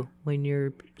go through when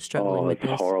you're struggling with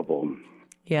this. It's horrible.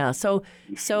 Yeah, so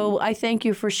I thank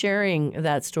you for sharing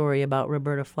that story about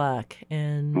Roberta Flack.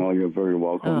 And you're very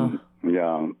welcome.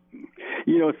 Yeah,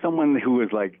 someone who is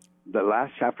like the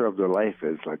last chapter of their life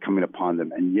is like coming upon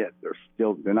them, and yet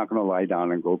they're not going to lie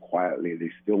down and go quietly. They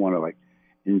still want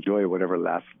to enjoy whatever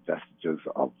last vestiges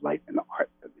of light and art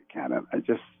that they can.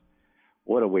 And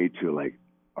what a way to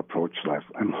approach life.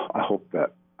 I hope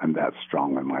that I'm that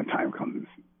strong when my time comes.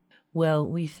 Well,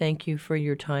 we thank you for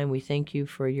your time. We thank you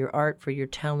for your art, for your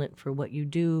talent, for what you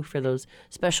do, for those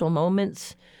special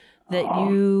moments that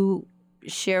you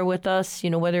share with us,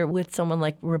 whether with someone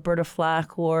like Roberta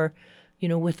Flack or,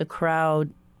 with the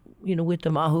crowd, with the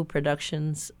Mahu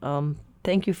Productions.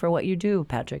 Thank you for what you do,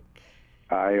 Patrick.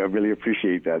 I really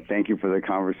appreciate that. Thank you for the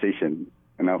conversation,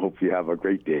 and I hope you have a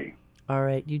great day. All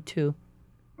right, you too.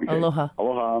 Okay. Aloha.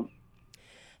 Aloha.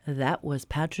 That was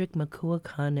Patrick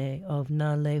Makuakane of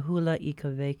Nale Hula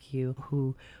Ikavekiu,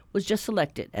 who was just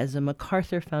selected as a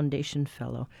MacArthur Foundation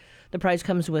Fellow. The prize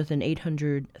comes with an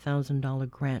 $800,000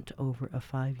 grant over a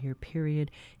 5-year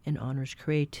period and honors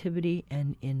creativity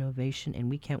and innovation, and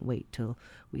we can't wait till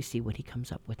we see what he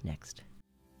comes up with next.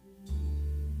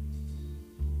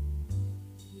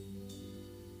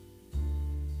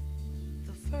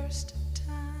 The first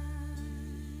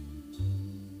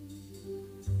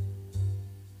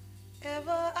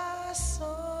ever I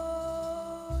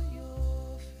saw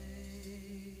your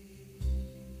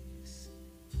face,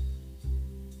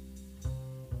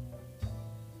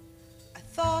 I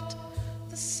thought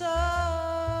the sun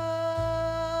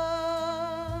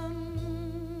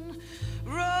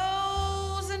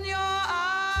rose in your eyes.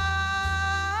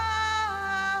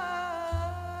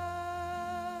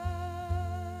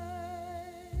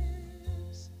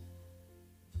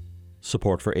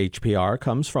 Support for HPR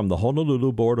comes from the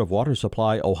Honolulu Board of Water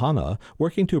Supply Ohana,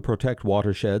 working to protect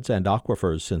watersheds and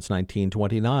aquifers since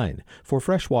 1929, for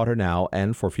fresh water now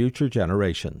and for future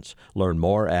generations. Learn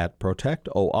more at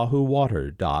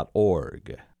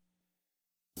protectoahuwater.org.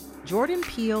 Jordan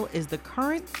Peele is the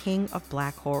current king of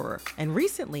black horror, and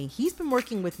recently he's been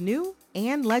working with new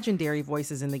and legendary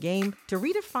voices in the game to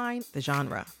redefine the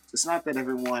genre. It's not that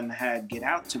everyone had Get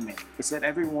Out to me. It's that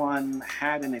everyone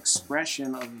had an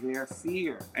expression of their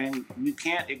fear. And you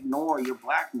can't ignore your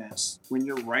blackness when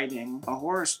you're writing a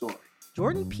horror story.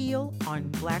 Jordan Peele on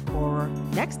Black Horror,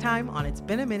 next time on It's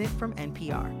Been a Minute from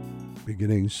NPR.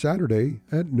 Beginning Saturday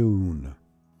at noon.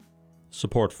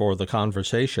 Support for The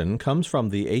Conversation comes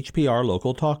from the HPR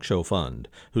Local Talk Show Fund,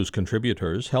 whose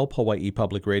contributors help Hawaii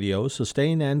Public Radio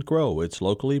sustain and grow its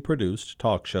locally produced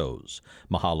talk shows.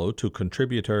 Mahalo to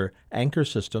contributor Anchor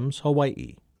Systems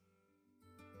Hawaii.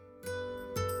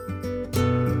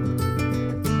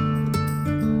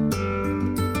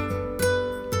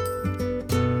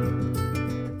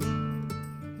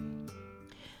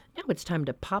 Now it's time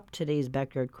to pop today's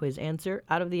backyard quiz answer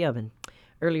out of the oven.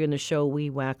 Earlier in the show, we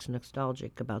waxed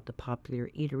nostalgic about the popular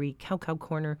eatery Cow Cow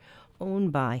Corner,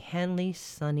 owned by Hanley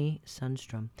Sonny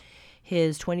Sundstrom.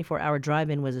 His 24-hour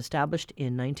drive-in was established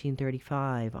in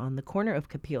 1935 on the corner of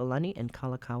Kapi'olani and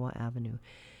Kalakaua Avenue.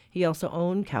 He also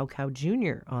owned Cow Cow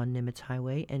Jr. on Nimitz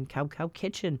Highway and Cow Cow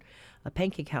Kitchen, a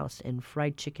pancake house and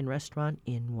fried chicken restaurant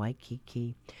in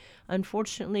Waikiki.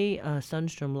 Unfortunately,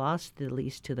 Sundstrom lost the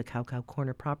lease to the Cow Cow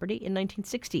Corner property in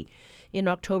 1960. In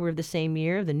October of the same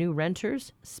year, the new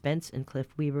renters, Spence and Cliff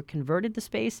Weaver, converted the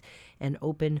space and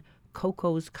opened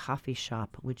Coco's Coffee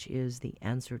Shop, which is the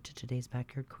answer to today's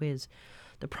backyard quiz.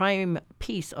 The prime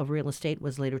piece of real estate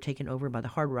was later taken over by the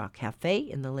Hard Rock Cafe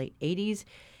in the late 80s,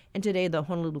 and today the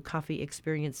Honolulu Coffee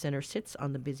Experience Center sits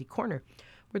on the busy corner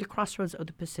where the crossroads of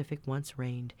the Pacific once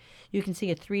reigned. You can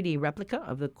see a 3D replica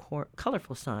of the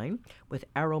colorful sign with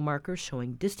arrow markers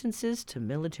showing distances to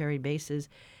military bases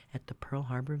at the Pearl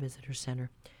Harbor Visitor Center.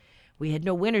 We had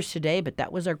no winners today, but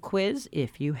that was our quiz.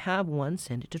 If you have one,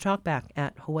 send it to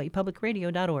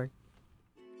talkback@hawaiipublicradio.org.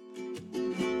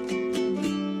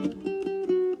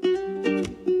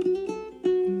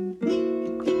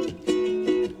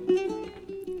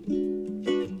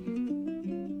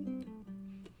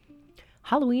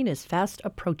 Halloween is fast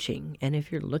approaching, and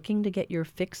if you're looking to get your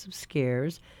fix of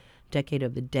scares, Decade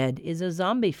of the Dead is a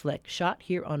zombie flick shot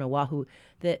here on Oahu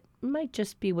that might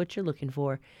just be what you're looking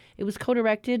for. It was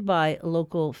co-directed by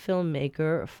local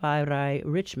filmmaker Whairai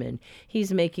Richmond.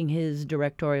 He's making his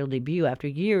directorial debut after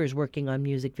years working on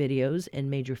music videos and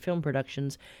major film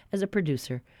productions as a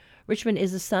producer. Richmond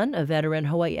is the son of veteran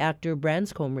Hawaii actor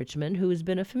Branscombe Richmond, who has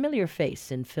been a familiar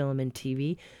face in film and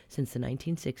TV since the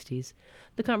 1960s.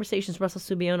 The Conversation's Russell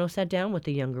Subiono sat down with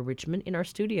the younger Richmond in our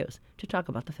studios to talk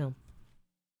about the film.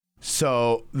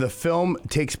 So the film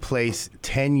takes place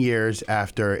 10 years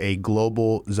after a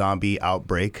global zombie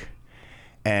outbreak,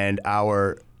 and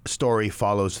our story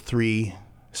follows 3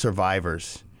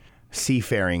 survivors,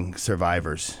 seafaring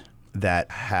survivors that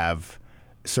have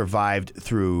survived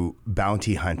through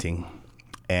bounty hunting,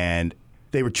 and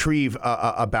they retrieve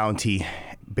a bounty.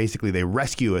 Basically, they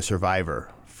rescue a survivor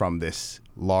from this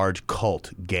large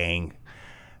cult gang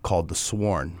called the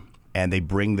Sworn, and they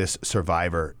bring this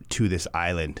survivor to this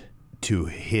island to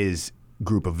his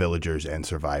group of villagers and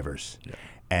survivors. Yeah.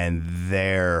 And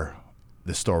there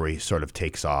the story sort of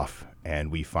takes off,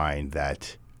 and we find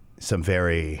that some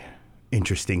very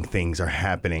interesting things are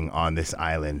happening on this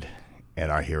island,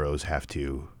 and our heroes have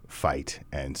to fight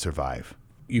and survive.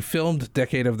 You filmed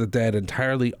Decade of the Dead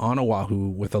entirely on Oahu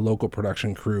with a local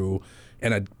production crew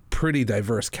and a pretty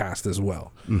diverse cast as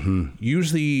well.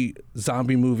 Usually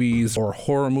zombie movies or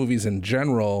horror movies in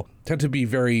general tend to be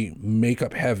very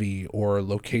makeup heavy or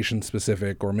location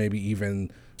specific or maybe even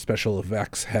special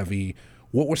effects heavy.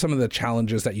 What were some of the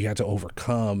challenges that you had to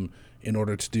overcome in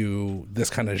order to do this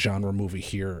kind of genre movie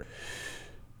here?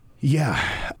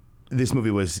 Yeah, this movie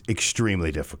was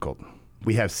extremely difficult.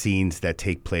 We have scenes that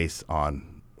take place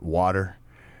on water,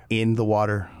 in the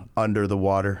water, under the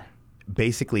water.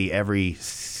 Basically, every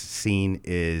scene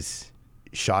is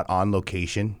shot on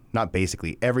location. Not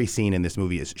basically, every scene in this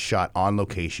movie is shot on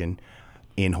location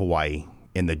in Hawaii,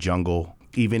 in the jungle.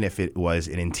 Even if it was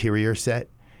an interior set,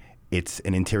 it's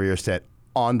an interior set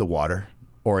on the water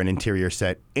or an interior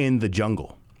set in the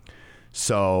jungle.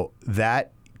 So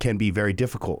that can be very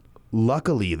difficult.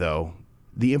 Luckily, though,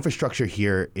 the infrastructure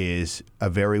here is a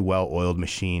very well-oiled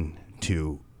machine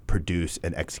to produce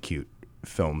and execute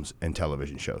films and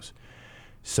television shows.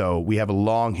 So we have a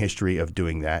long history of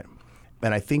doing that.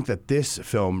 And I think that this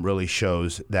film really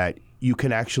shows that you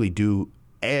can actually do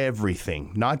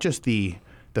everything, not just the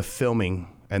filming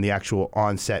and the actual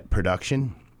on-set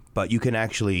production, but you can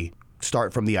actually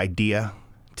start from the idea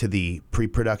to the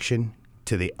pre-production,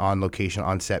 to the on-location,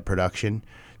 on-set production,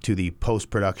 to the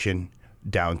post-production,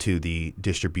 down to the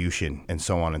distribution, and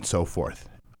so on and so forth.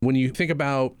 When you think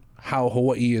about how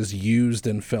Hawaii is used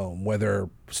in film, whether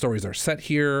stories are set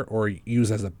here or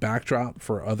used as a backdrop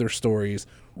for other stories,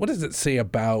 what does it say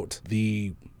about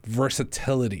the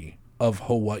versatility of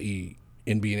Hawaii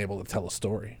in being able to tell a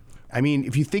story? I mean,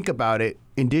 if you think about it,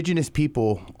 indigenous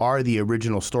people are the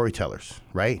original storytellers,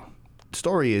 right?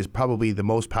 Story is probably the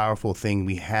most powerful thing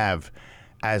we have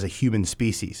as a human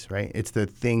species, right? It's the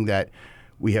thing that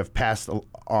we have passed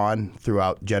on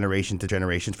throughout generation to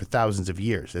generations for thousands of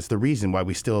years. It's the reason why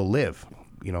we still live.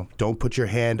 You know, don't put your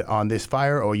hand on this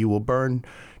fire or you will burn.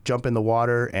 Jump in the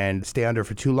water and stay under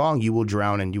for too long, you will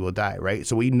drown and you will die, right?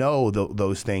 So we know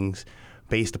those things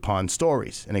based upon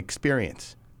stories and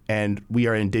experience. And we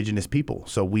are indigenous people,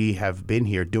 so we have been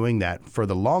here doing that for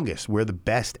the longest. We're the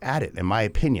best at it, in my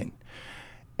opinion.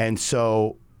 And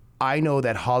so I know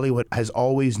that Hollywood has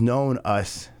always known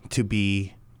us to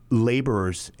be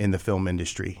laborers in the film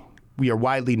industry. We are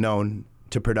widely known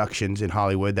to productions in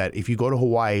Hollywood that if you go to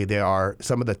Hawaii, there are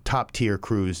some of the top tier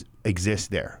crews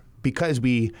exist there because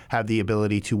we have the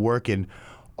ability to work in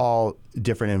all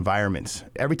different environments.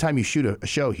 Every time you shoot a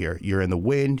show here, you're in the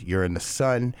wind, you're in the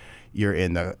sun, you're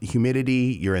in the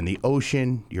humidity, you're in the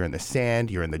ocean, you're in the sand,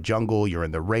 you're in the jungle, you're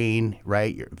in the rain,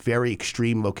 right? You're very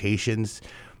extreme locations.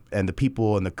 And the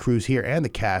people and the crews here and the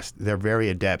cast, they're very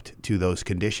adept to those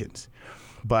conditions.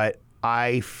 But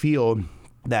I feel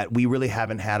that we really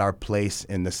haven't had our place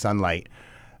in the sunlight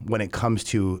when it comes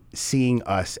to seeing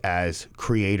us as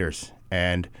creators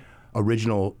and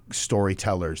original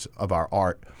storytellers of our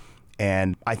art.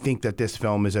 And I think that this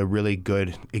film is a really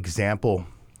good example,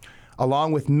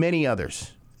 along with many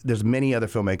others. There's many other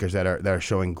filmmakers that are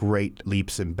showing great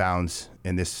leaps and bounds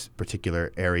in this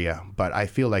particular area. But I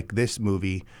feel like this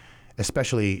movie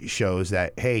especially shows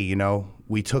that, hey, you know,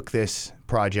 we took this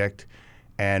project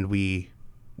and we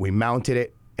mounted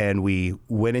it and we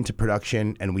went into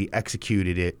production and we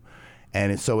executed it.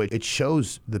 And so it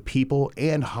shows the people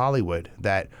and Hollywood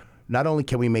that not only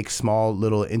can we make small,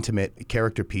 little, intimate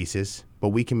character pieces, but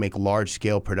we can make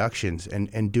large-scale productions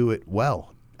and do it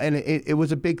well. And it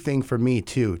was a big thing for me,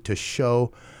 too, to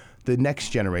show the next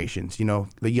generations, you know,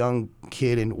 the young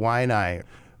kid in Waianae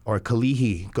or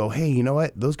Kalihi go, hey, you know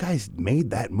what? Those guys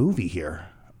made that movie here.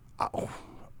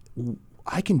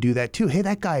 I can do that, too. Hey,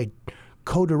 that guy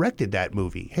co-directed that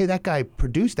movie. Hey, that guy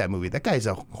produced that movie. That guy's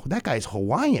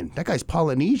Hawaiian. That guy's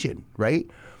Polynesian, right?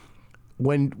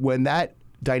 When that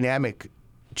dynamic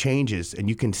changes and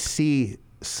you can see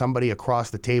somebody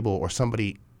across the table or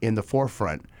somebody in the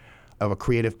forefront of a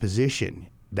creative position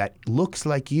that looks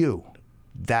like you,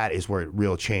 that is where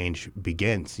real change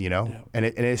begins, you know? Yeah. And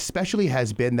it especially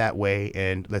has been that way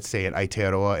in, let's say, in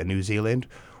Aotearoa in New Zealand,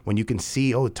 when you can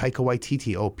see, oh, Taika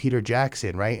Waititi, oh, Peter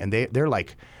Jackson, right? And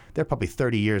they're probably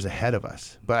 30 years ahead of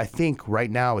us. But I think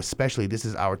right now, especially, this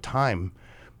is our time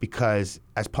because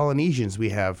as Polynesians, we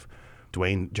have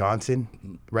Dwayne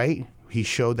Johnson, right? He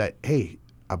showed that, hey,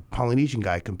 a Polynesian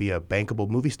guy can be a bankable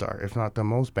movie star, if not the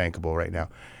most bankable right now.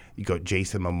 You got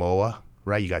Jason Momoa,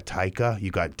 right? You got Taika. You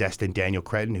got Destin Daniel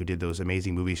Cretton, who did those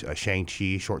amazing movies,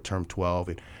 Shang-Chi, Short Term 12.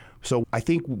 And so I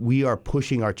think we are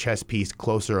pushing our chess piece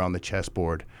closer on the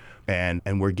chessboard, and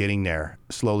we're getting there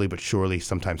slowly but surely,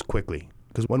 sometimes quickly.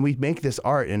 Because when we make this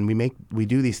art and we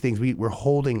do these things, we're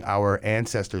holding our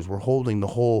ancestors, we're holding the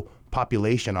whole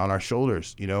population on our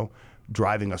shoulders, you know,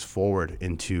 driving us forward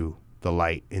into the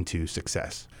light, into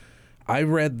success. I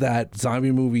read that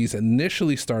zombie movies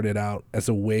initially started out as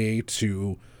a way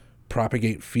to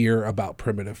propagate fear about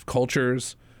primitive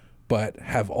cultures, but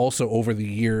have also over the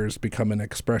years become an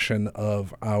expression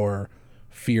of our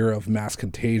fear of mass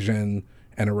contagion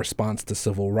and a response to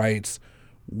civil rights.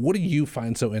 What do you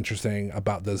find so interesting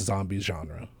about the zombie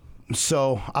genre?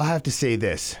 So I'll have to say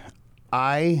this.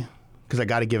 Because I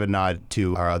got to give a nod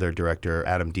to our other director,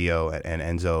 Adam Dio, and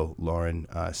Enzo Lauren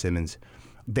Simmons.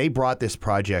 They brought this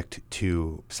project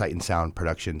to Sight and Sound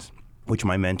Productions, which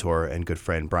my mentor and good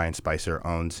friend Brian Spicer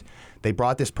owns. They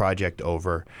brought this project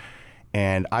over,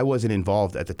 and I wasn't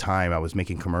involved at the time. I was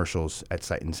making commercials at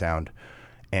Sight and Sound.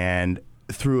 And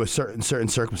through certain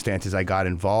circumstances, I got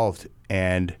involved,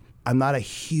 and I'm not a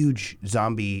huge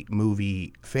zombie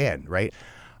movie fan, right?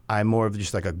 I'm more of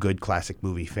just like a good classic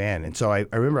movie fan. And so I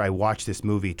remember I watched this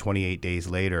movie 28 Days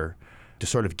Later to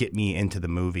sort of get me into the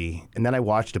movie. And then I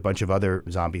watched a bunch of other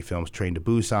zombie films, Train to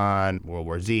Busan, World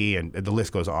War Z, and the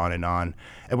list goes on. And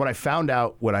what I found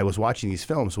out when I was watching these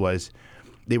films was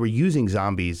they were using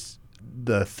zombies,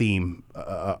 the theme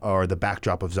or the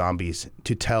backdrop of zombies,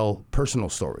 to tell personal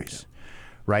stories,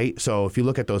 right? So if you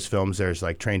look at those films, there's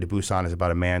like Train to Busan is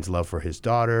about a man's love for his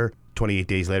daughter. 28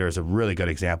 Days Later is a really good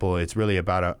example. It's really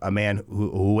about a man who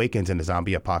awakens in a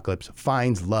zombie apocalypse,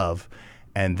 finds love,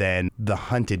 and then the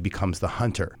hunted becomes the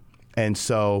hunter. And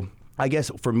so I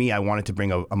guess for me, I wanted to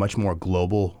bring a much more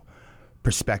global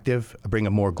perspective, bring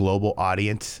a more global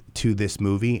audience to this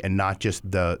movie, and not just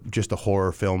the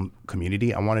horror film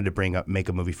community. I wanted to make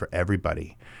a movie for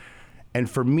everybody. And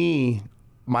for me,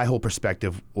 my whole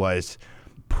perspective was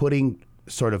putting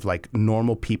sort of like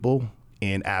normal people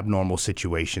in abnormal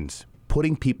situations,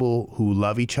 putting people who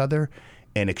love each other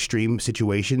in extreme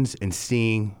situations and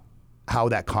seeing how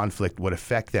that conflict would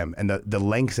affect them and the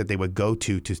lengths that they would go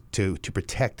to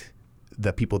protect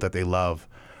the people that they love.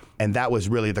 And that was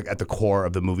really at the core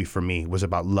of the movie for me, was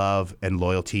about love and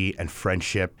loyalty and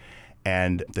friendship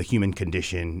and the human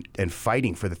condition and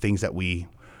fighting for the things that we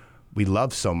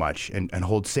love so much and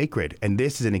hold sacred. And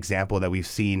this is an example that we've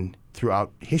seen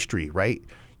throughout history, right?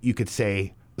 You could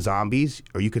say zombies,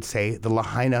 or you could say the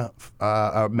Lahaina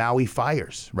Maui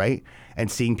fires, right?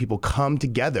 And seeing people come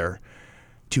together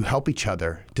to help each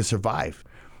other to survive.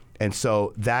 And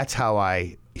so that's how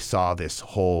I saw this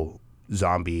whole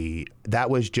zombie. That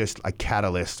was just a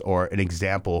catalyst or an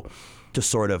example to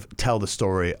sort of tell the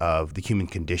story of the human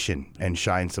condition and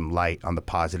shine some light on the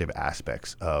positive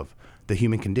aspects of the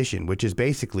human condition, which is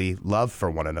basically love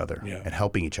for one another and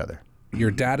helping each other.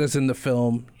 Your dad is in the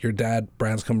film. Your dad,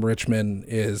 Branscombe Richmond,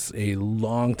 is a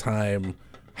longtime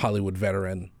Hollywood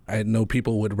veteran. I know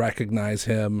people would recognize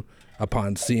him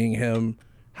upon seeing him.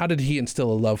 How did he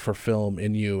instill a love for film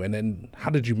in you, and then how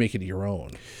did you make it your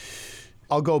own?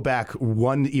 I'll go back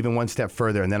even one step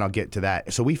further, and then I'll get to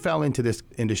that. So we fell into this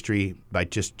industry by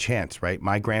just chance, right?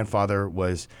 My grandfather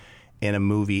was in a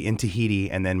movie in Tahiti,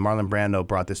 and then Marlon Brando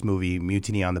brought this movie,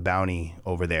 Mutiny on the Bounty,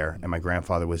 over there, and my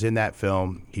grandfather was in that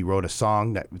film. He wrote a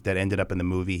song that ended up in the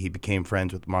movie. He became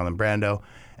friends with Marlon Brando.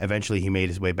 Eventually, he made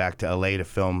his way back to LA to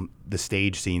film the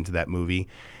stage scenes of that movie,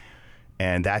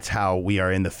 and that's how we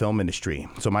are in the film industry.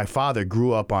 So my father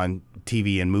grew up on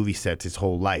TV and movie sets his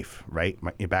whole life, right?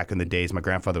 Back in the days, my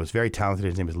grandfather was very talented.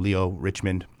 His name was Leo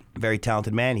Richmond. Very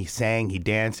talented man. He sang, he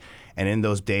danced. And in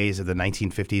those days of the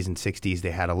 1950s and 60s,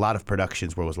 they had a lot of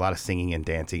productions where it was a lot of singing and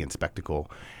dancing and spectacle.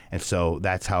 And so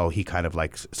that's how he kind of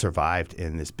like survived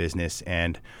in this business.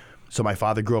 And so my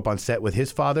father grew up on set with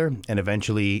his father. And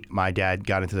eventually my dad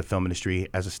got into the film industry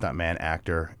as a stuntman,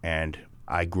 actor. And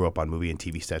I grew up on movie and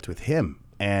TV sets with him.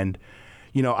 And,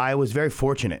 you know, I was very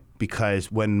fortunate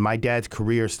because when my dad's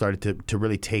career started to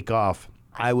really take off,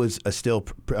 I was still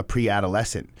a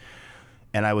pre-adolescent.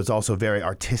 And I was also very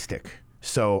artistic.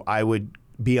 So I would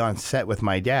be on set with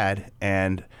my dad,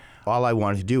 and all I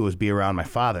wanted to do was be around my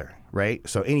father, right?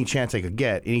 So any chance I could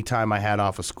get, anytime I had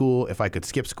off of school, if I could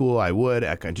skip school, I would.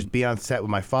 I could just be on set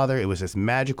with my father. It was this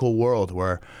magical world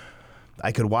where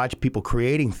I could watch people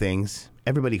creating things.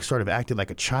 Everybody sort of acted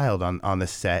like a child on the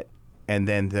set, and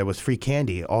then there was free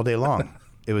candy all day long.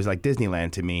 It was like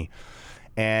Disneyland to me.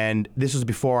 And this was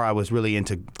before I was really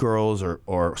into girls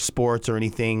or sports or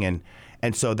anything,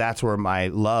 and so that's where my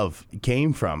love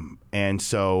came from. And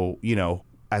so, you know,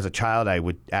 as a child, I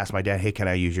would ask my dad, hey, can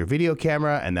I use your video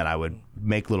camera? And then I would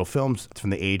make little films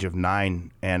from the age of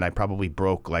 9. And I probably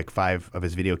broke like 5 of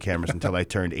his video cameras until I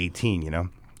turned 18, you know,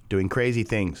 doing crazy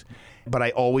things. But I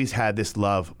always had this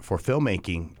love for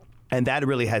filmmaking. And that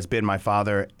really has been my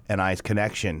father and I's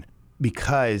connection,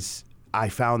 because I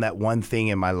found that one thing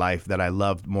in my life that I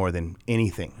loved more than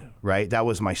anything, right? That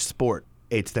was my sport.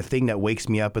 It's the thing that wakes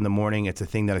me up in the morning. It's the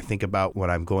thing that I think about when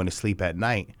I'm going to sleep at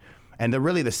night. And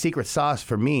the secret sauce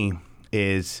for me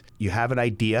is you have an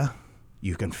idea,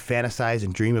 you can fantasize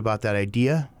and dream about that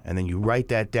idea, and then you write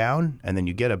that down, and then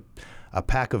you get a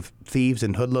pack of thieves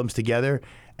and hoodlums together,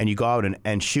 and you go out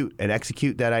and shoot and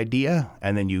execute that idea,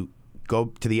 and then you go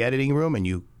to the editing room and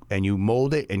you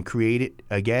mold it and create it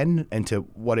again into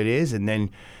what it is, and then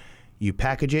you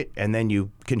package it, and then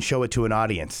you can show it to an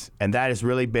audience. And that has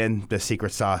really been the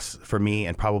secret sauce for me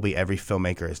and probably every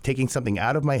filmmaker, is taking something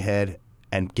out of my head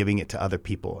and giving it to other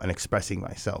people and expressing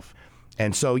myself.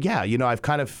 And so, yeah, I've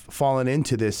kind of fallen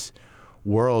into this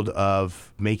world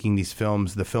of making these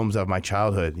films, the films of my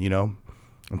childhood,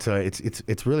 And so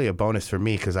it's really a bonus for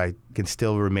me because I can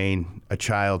still remain a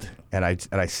child, and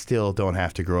I still don't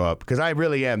have to grow up, because I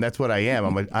really am. That's what I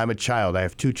am. I'm a child. I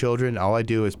have 2 children. All I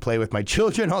do is play with my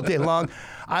children all day long.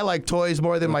 I like toys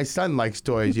more than my son likes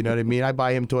toys. You know what I mean? I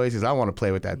buy him toys because I want to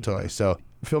play with that toy. So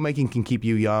filmmaking can keep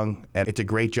you young, and it's a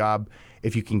great job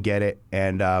if you can get it.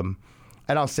 And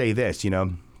I'll say this,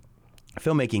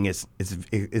 filmmaking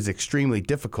is extremely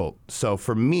difficult. So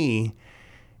for me,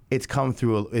 it's come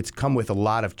with a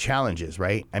lot of challenges,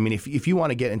 right? I mean, if you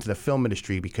want to get into the film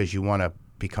industry because you want to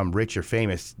become rich or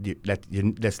famous,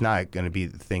 that's not going to be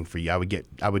the thing for you.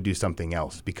 I would do something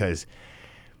else, because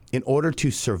in order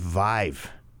to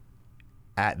survive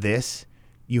at this,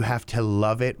 you have to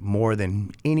love it more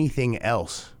than anything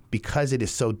else, because it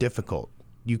is so difficult.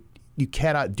 You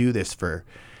cannot do this for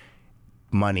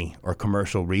money or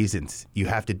commercial reasons. You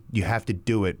have to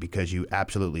do it because you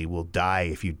absolutely will die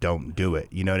if you don't do it.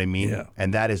 You know what I mean? Yeah.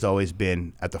 And that has always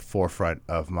been at the forefront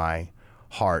of my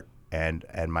heart and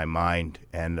my mind.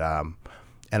 And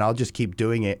I'll just keep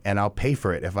doing it, and I'll pay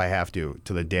for it if I have to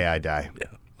till the day I die.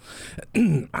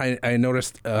 Yeah. I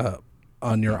noticed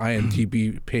on your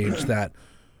IMDb page that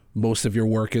most of your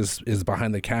work is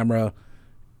behind the camera.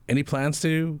 Any plans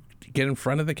to get in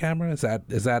front of the camera? Is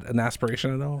that an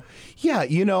aspiration at all? Yeah,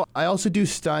 I also do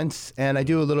stunts, and I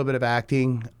do a little bit of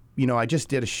acting. I just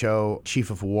did a show,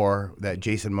 Chief of War, that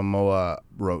Jason Momoa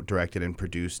wrote, directed, and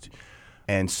produced.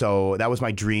 And so that was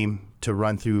my dream, to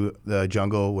run through the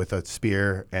jungle with a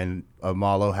spear and a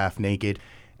Malo half naked.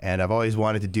 And I've always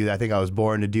wanted to do that. I think I was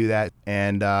born to do that.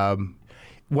 And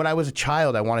when I was a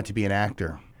child, I wanted to be an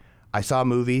actor. I saw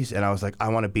movies, and I was like, I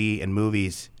want to be in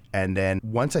movies. And then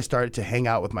once I started to hang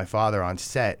out with my father on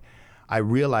set, I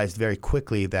realized very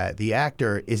quickly that the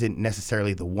actor isn't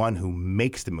necessarily the one who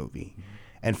makes the movie.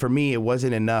 And for me, it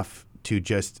wasn't enough to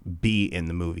just be in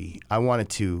the movie. I wanted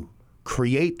to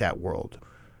create that world,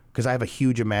 because I have a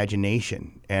huge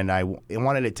imagination, and I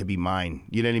wanted it to be mine.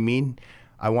 You know what I mean?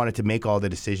 I wanted to make all the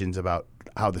decisions about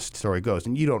how the story goes.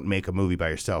 And you don't make a movie by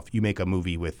yourself. You make a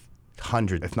movie with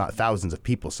hundreds, if not thousands of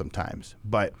people sometimes.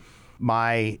 But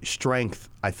my strength,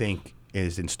 I think,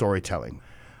 is in storytelling.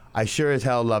 I sure as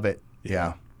hell love it.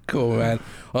 Yeah. Cool, man.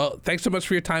 Well, thanks so much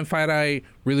for your time, Fight. I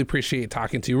really appreciate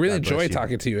talking to you. Really enjoy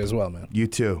talking to you as well, man. You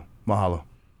too. Mahalo.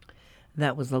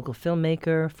 That was local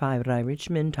filmmaker Fairai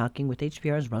Richmond talking with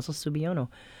HPR's Russell Subiono.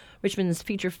 Richmond's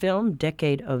feature film,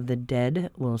 Decade of the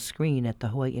Dead, will screen at the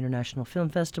Hawaiʻi International Film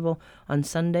Festival on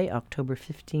Sunday, October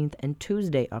 15th, and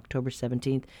Tuesday, October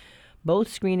 17th.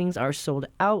 Both screenings are sold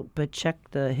out, but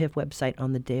check the HIFF website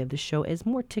on the day of the show, as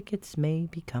more tickets may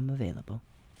become available.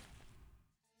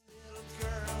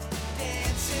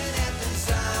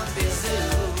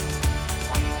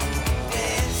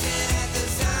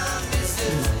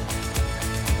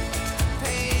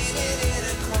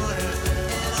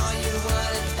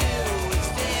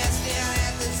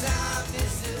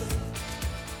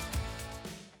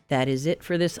 That is it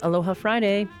for this Aloha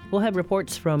Friday. We'll have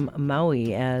reports from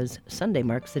Maui, as Sunday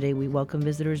marks the day we welcome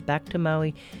visitors back to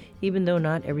Maui. Even though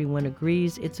not everyone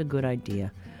agrees, it's a good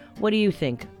idea. What do you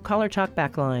think? Call our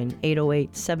Talkback line,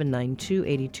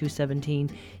 808-792-8217.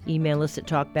 Email us at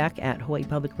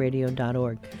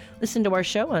talkback@hawaiipublicradio.org. Listen to our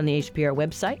show on the HPR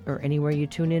website or anywhere you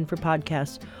tune in for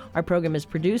podcasts. Our program is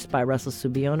produced by Russell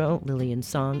Subiono, Lillian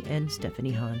Song, and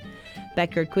Stephanie Hahn.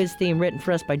 Backyard Quiz theme written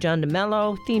for us by John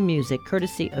DeMello. Theme music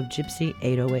courtesy of Gypsy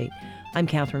 808. I'm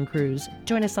Catherine Cruz.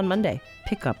 Join us on Monday.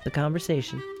 Pick up the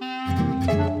conversation.